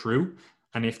 hold true?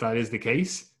 And if that is the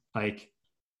case, like,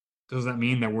 does that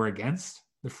mean that we're against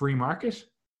the free market,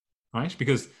 right?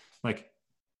 Because like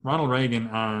Ronald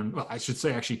Reagan and, well, I should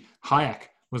say actually Hayek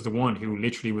was the one who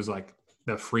literally was like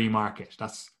the free market.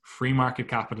 That's free market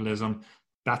capitalism.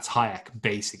 That's Hayek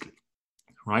basically,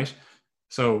 right?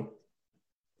 So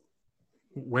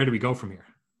where do we go from here,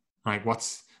 right?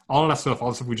 What's all of that stuff, all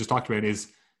the stuff we just talked about is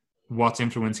what's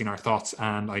influencing our thoughts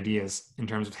and ideas in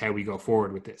terms of how we go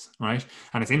forward with this, right?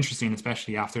 And it's interesting,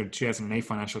 especially after the 2008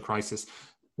 financial crisis,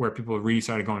 where people really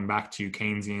started going back to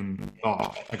Keynesian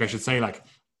thought. Like I should say, like,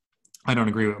 I don't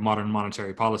agree with modern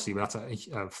monetary policy, but that's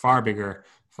a far bigger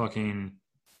fucking,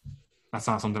 that's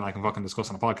not something I can fucking discuss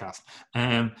on a podcast.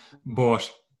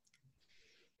 But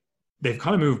they've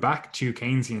kind of moved back to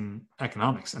Keynesian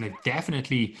economics, and they've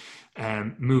definitely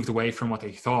moved away from what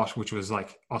they thought, which was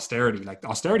like austerity. Like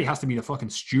austerity has to be the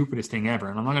fucking stupidest thing ever.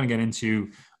 And I'm not going to get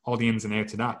into all the ins and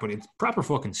outs of that, but it's proper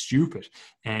fucking stupid.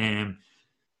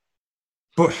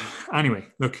 But anyway,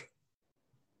 look,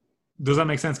 does that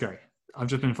make sense, Gary? I've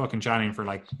just been fucking chatting for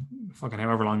like fucking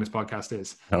however long this podcast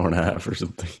is. An hour and a half or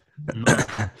something.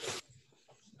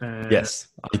 Yes.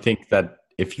 I think that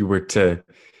if you were to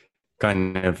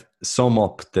kind of sum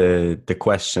up the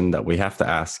question that we have to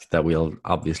ask, that we'll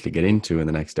obviously get into in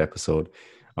the next episode,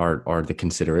 or the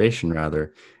consideration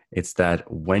rather, it's that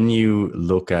when you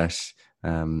look at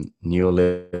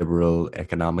neoliberal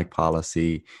economic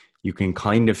policy, you can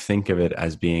kind of think of it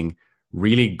as being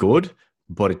really good,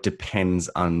 but it depends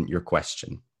on your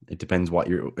question. It depends what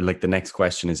you're like. The next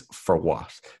question is for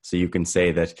what. So you can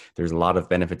say that there's a lot of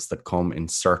benefits that come in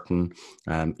certain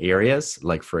areas.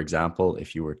 Like, for example,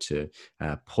 if you were to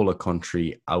pull a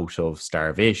country out of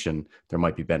starvation, there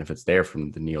might be benefits there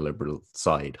from the neoliberal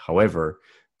side. However,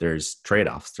 there's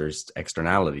trade-offs, there's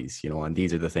externalities, and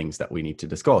these are the things that we need to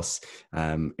discuss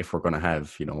if we're going to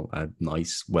have, a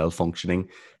nice, well-functioning,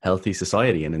 healthy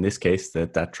society. And in this case,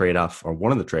 that trade-off, or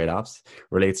one of the trade-offs,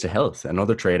 relates to health.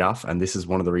 Another trade-off, and this is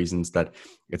one of the reasons that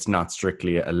it's not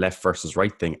strictly a left versus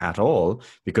right thing at all,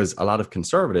 because a lot of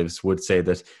conservatives would say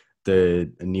that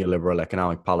the neoliberal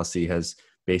economic policy has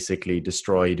basically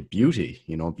destroyed beauty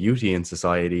in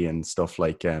society, and stuff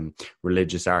like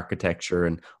religious architecture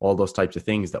and all those types of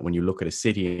things, that when you look at a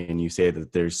city and you say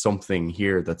that there's something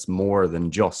here that's more than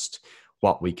just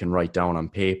what we can write down on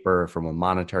paper from a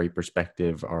monetary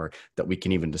perspective, or that we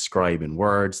can even describe in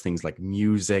words, things like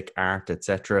music, art,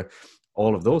 etc.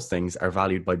 All of those things are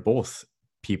valued by both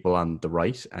people on the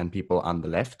right and people on the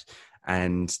left.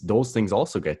 And those things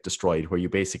also get destroyed, where you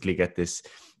basically get this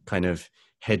kind of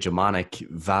hegemonic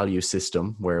value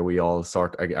system where we all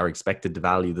are expected to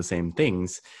value the same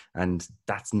things, and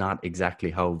that's not exactly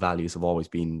how values have always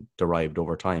been derived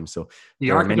over time. So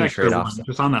the architecture one,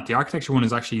 just on that, the architecture one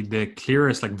is actually the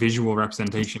clearest like visual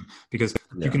representation, because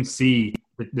you can see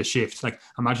the shift. Like,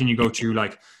 imagine you go to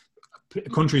like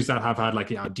countries that have had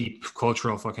like deep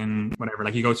cultural fucking whatever,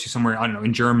 like you go to somewhere, I don't know,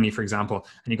 in Germany for example,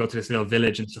 and you go to this little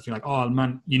village and stuff, you're like, oh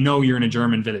man, you're in a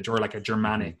German village, or like a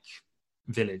Germanic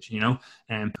village,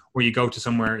 or you go to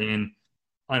somewhere in,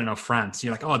 I don't know, France,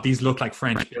 you're like, oh, these look like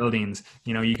French buildings.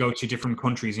 You go to different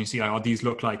countries and you see like, oh, these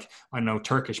look like, I don't know,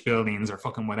 Turkish buildings or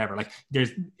fucking whatever. Like,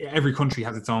 every country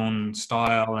has its own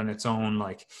style and its own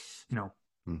like,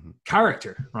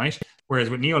 character, right? Whereas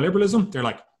with neoliberalism, they're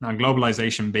like, now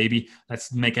globalization, baby,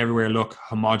 let's make everywhere look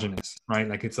homogenous, right?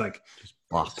 Like, it's like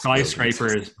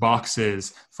skyscrapers,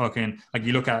 boxes, fucking, like,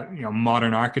 you look at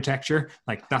modern architecture,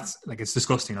 like, that's like, it's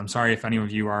disgusting. I'm sorry if any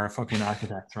of you are fucking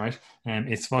architects, right?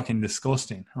 It's fucking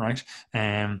disgusting, right?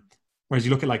 Whereas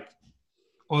you look at like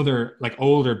other like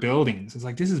older buildings, it's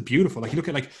like, this is beautiful. Like, you look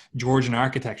at like Georgian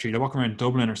architecture, you walk around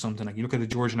Dublin or something, like you look at the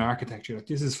Georgian architecture, like,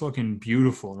 this is fucking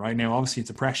beautiful. Right now, obviously it's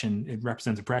oppression, it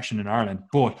represents oppression in Ireland,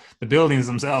 but the buildings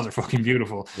themselves are fucking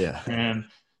beautiful.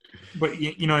 But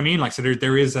you know what I mean? Like, so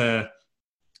there is a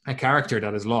character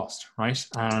that is lost, right?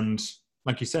 And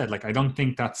like you said, like, I don't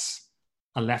think that's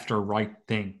a left or right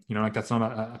thing, like, that's not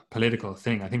a political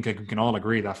thing. I think like we can all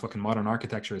agree that fucking modern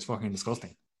architecture is fucking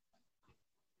disgusting.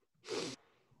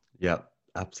 Yeah,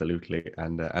 absolutely.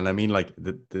 And I mean, like,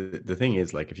 the thing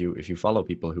is, like, if you follow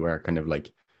people who are kind of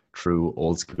like true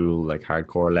old school, like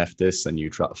hardcore leftists, and you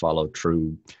follow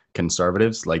true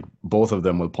conservatives, like, both of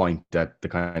them will point at the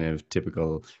kind of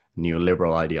typical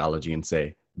neoliberal ideology and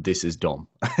say, this is dumb.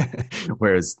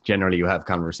 Whereas generally you have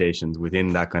conversations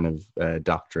within that kind of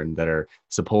doctrine that are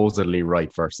supposedly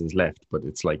right versus left, but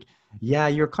it's like, yeah,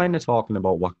 you're kind of talking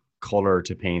about what color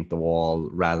to paint the wall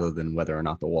rather than whether or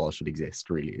not the wall should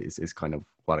exist, really, is kind of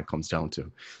what it comes down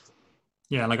to.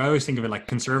 Yeah, like, I always think of it like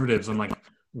conservatives, and like,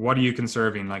 what are you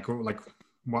conserving? Like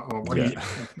what are you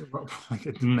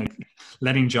like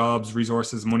letting jobs,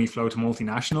 resources, money flow to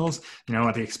multinationals,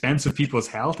 at the expense of people's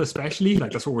health, especially?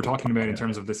 Like, that's what we're talking about in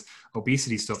terms of this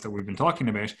obesity stuff that we've been talking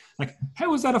about. Like,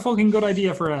 how is that a fucking good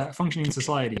idea for a functioning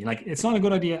society? Like, it's not a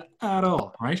good idea at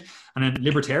all, right? And then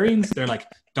libertarians, they're like,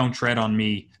 don't tread on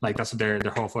me. Like, that's what their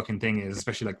whole fucking thing is,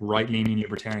 especially like right-leaning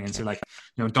libertarians. They're like,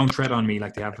 don't tread on me.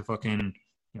 Like, they have the fucking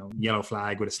yellow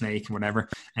flag with a snake and whatever,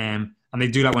 and they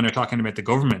do that when they're talking about the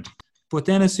government. But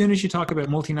then as soon as you talk about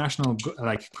multinational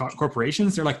like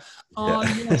corporations, they're like, oh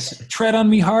yes, tread on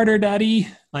me harder, daddy.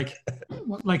 Like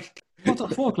what the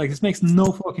fuck? Like, this makes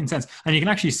no fucking sense. And you can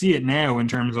actually see it now in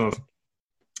terms of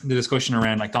the discussion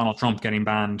around like Donald Trump getting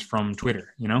banned from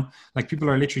Twitter. Like, people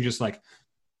are literally just like,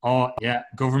 oh yeah,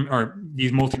 government or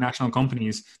these multinational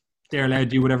companies, they're allowed to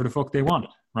do whatever the fuck they want,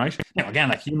 right? Now, again,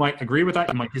 like, you might agree with that,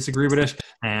 you might disagree with it,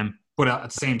 but at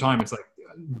the same time, it's like,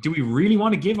 do we really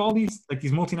want to give all these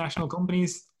multinational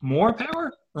companies more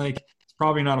power? Like, it's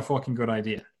probably not a fucking good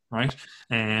idea, right?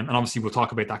 And obviously we'll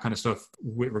talk about that kind of stuff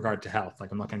with regard to health.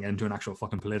 Like, I'm not going to get into an actual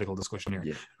fucking political discussion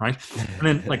here, right? And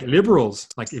then like liberals,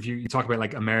 like, if you talk about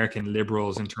like American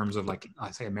liberals in terms of like,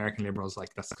 I say American liberals, like,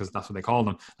 that's because that's what they call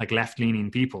them, like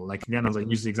left-leaning people. Like, again, as I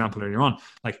used the example earlier on,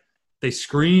 like, they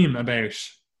scream about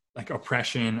like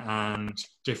oppression and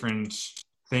different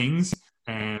things,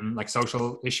 like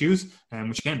social issues,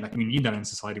 which again, like we need that in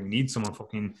society. We need someone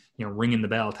fucking, ringing the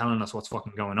bell, telling us what's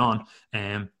fucking going on.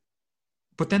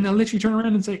 But then they'll literally turn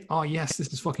around and say, "Oh yes,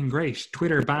 this is fucking great.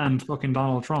 Twitter banned fucking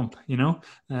Donald Trump.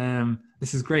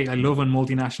 This is great. I love when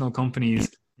multinational companies,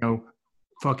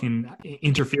 fucking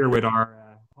interfere with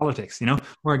our politics.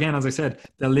 Where again, as I said,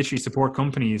 they'll literally support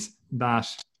companies that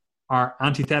are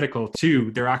antithetical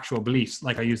to their actual beliefs.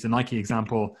 Like I used the Nike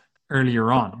example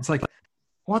earlier on. It's like,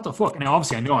 what the fuck? Now,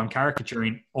 obviously, I know I'm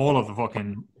caricaturing all of the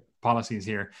fucking policies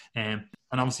here, and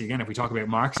obviously, again, if we talk about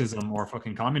Marxism or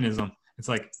fucking communism, it's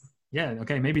like, yeah,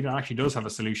 okay, maybe that actually does have a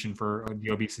solution for the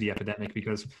obesity epidemic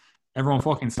because everyone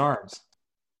fucking starves.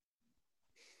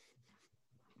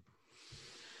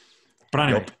 But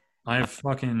anyway, I have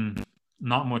fucking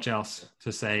not much else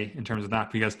to say in terms of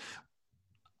that because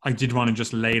I did want to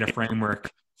just lay the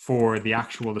framework for the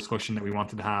actual discussion that we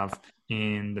wanted to have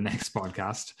in the next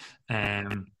podcast.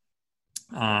 And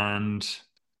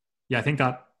yeah, I think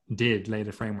that did lay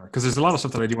the framework because there's a lot of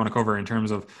stuff that I do want to cover in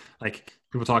terms of like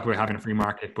people talk about having a free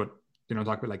market, but they don't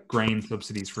talk about like grain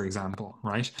subsidies, for example,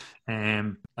 right?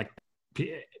 Like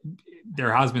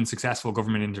there has been successful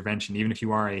government intervention, even if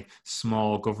you are a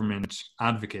small government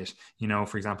advocate,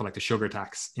 for example, like the sugar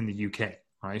tax in the UK,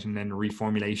 right? And then the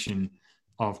reformulation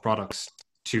of products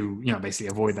to, basically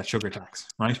avoid that sugar tax,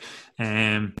 right?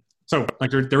 So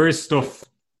like there is stuff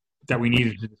that we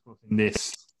needed to discuss in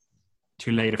this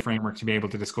to lay the framework to be able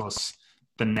to discuss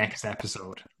the next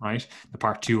episode, right? The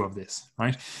part 2 of this,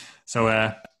 right? So,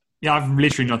 yeah, I've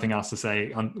literally nothing else to say.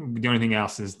 The only thing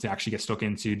else is to actually get stuck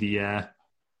into the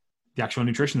actual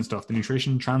nutrition stuff, the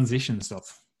nutrition transition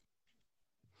stuff.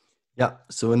 Yeah.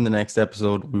 So in the next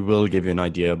episode, we will give you an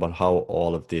idea about how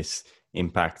all of this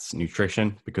impacts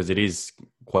nutrition because it is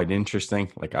quite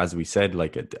interesting. Like, as we said,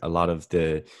 like a lot of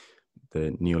the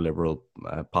neoliberal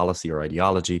policy or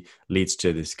ideology leads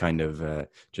to this kind of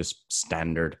just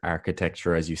standard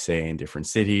architecture, as you say, in different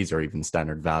cities, or even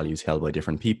standard values held by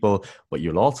different people. But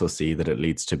you'll also see that it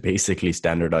leads to basically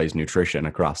standardized nutrition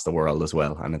across the world as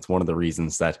well. And it's one of the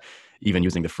reasons that even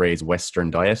using the phrase Western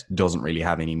diet doesn't really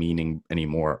have any meaning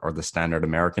anymore, or the standard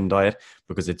American diet,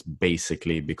 because it's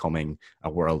basically becoming a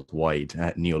worldwide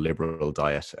neoliberal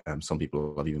diet. Some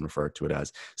people have even referred to it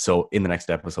as. So in the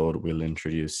next episode, we'll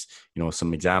introduce,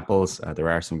 some examples. There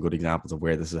are some good examples of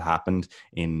where this has happened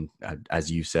in,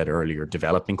 as you said earlier,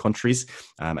 developing countries.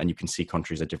 And you can see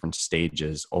countries at different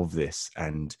stages of this.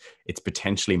 And it's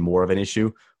potentially more of an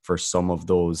issue for some of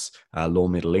those low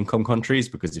middle income countries,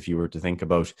 because if you were to think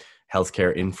about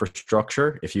healthcare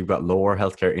infrastructure, if you've got lower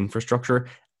healthcare infrastructure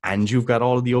and you've got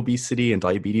all of the obesity and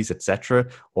diabetes, etc.,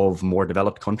 of more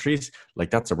developed countries,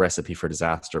 like that's a recipe for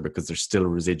disaster, because there's still a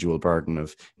residual burden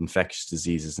of infectious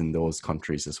diseases in those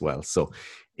countries as well. So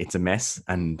it's a mess,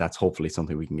 and that's hopefully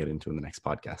something we can get into in the next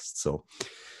podcast. So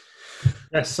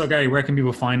yes. So Gary, where can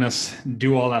people find us,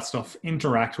 do all that stuff,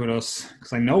 interact with us?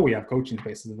 Because I know we have coaching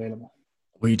spaces available.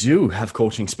 We do have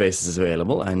coaching spaces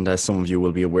available, and as some of you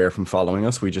will be aware from following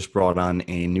us, we just brought on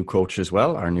a new coach as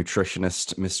well, our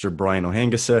nutritionist, Mr. Brian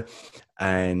O'Hengisa,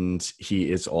 and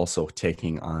he is also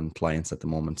taking on clients at the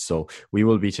moment. So we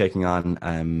will be taking on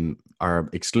our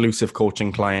exclusive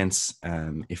coaching clients.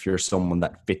 If you're someone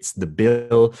that fits the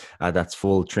bill, that's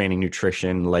full training,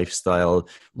 nutrition, lifestyle,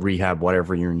 rehab,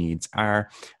 whatever your needs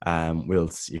are.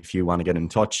 If you want to get in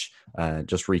touch,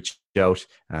 just reach out,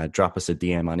 drop us a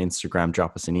DM on Instagram,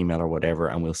 drop us an email or whatever,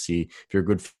 and we'll see if you're a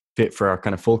good fit for our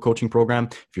kind of full coaching program.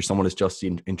 If you're someone who's just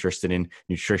interested in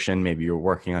nutrition, maybe you're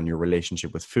working on your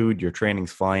relationship with food, your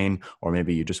training's fine, or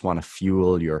maybe you just want to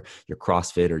fuel your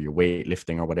CrossFit or your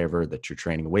weightlifting or whatever that you're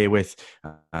training away with,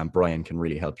 Brian can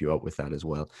really help you out with that as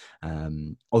well.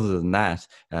 Other than that,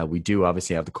 we do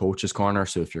obviously have the Coach's Corner.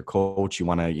 So if you're a coach, you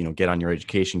want to get on your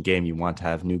education game, you want to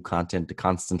have new content to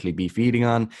constantly be feeding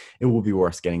on, it will be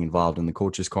worth getting involved in the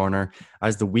Coach's Corner.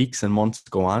 As the weeks and months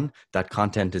go on, that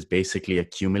content is basically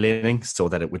accumulating, so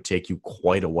that it would take you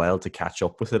quite a while to catch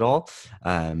up with it all.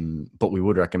 But we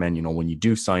would recommend, when you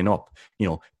do sign up,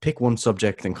 pick one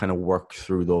subject and kind of work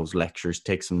through those lectures,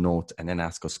 take some notes, and then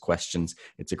ask us questions.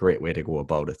 It's a great way to go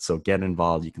about it. So get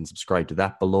involved. You can subscribe to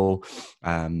that below.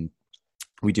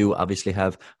 We do obviously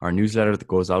have our newsletter that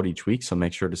goes out each week, so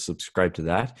make sure to subscribe to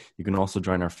that. You can also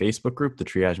join our Facebook group, the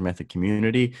Triage Method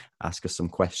Community. Ask us some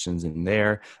questions in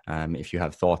there. If you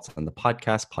have thoughts on the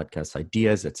podcast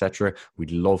ideas, etc., we'd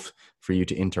love for you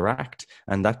to interact.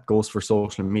 And that goes for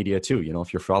social media too.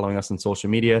 If you're following us on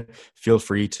social media, feel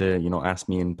free to, ask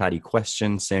me and Patty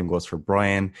questions. Same goes for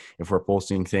Brian. If we're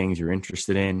posting things you're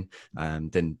interested in,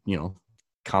 then,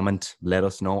 comment, let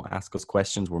us know, ask us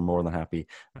questions. We're more than happy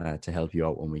to help you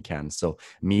out when we can. So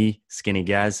me, Skinny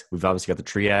Gaz, we've obviously got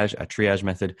the triage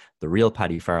method, the real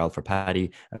Paddy Farrell for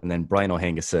Paddy, and then Brian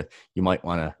O'Hengisa. You might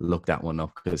want to look that one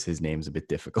up because his name's a bit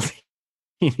difficult.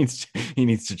 he needs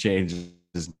to change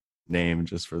his name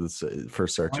just for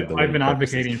searchability. I've been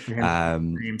advocating for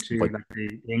him name to but, like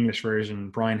the English version,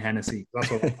 Brian Hennessy.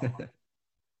 That's what.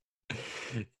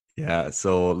 Yeah,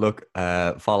 so look,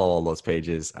 follow all those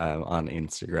pages on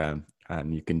Instagram,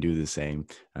 and you can do the same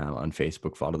on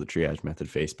Facebook. Follow the Triage Method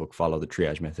Facebook, follow the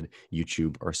Triage Method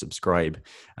YouTube, or subscribe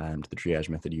to the Triage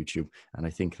Method YouTube. And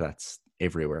I think that's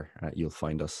everywhere you'll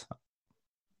find us.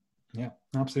 Yeah,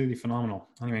 absolutely phenomenal.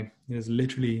 Anyway, it is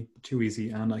literally too easy,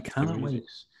 and I cannot wait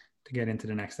to get into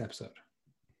the next episode.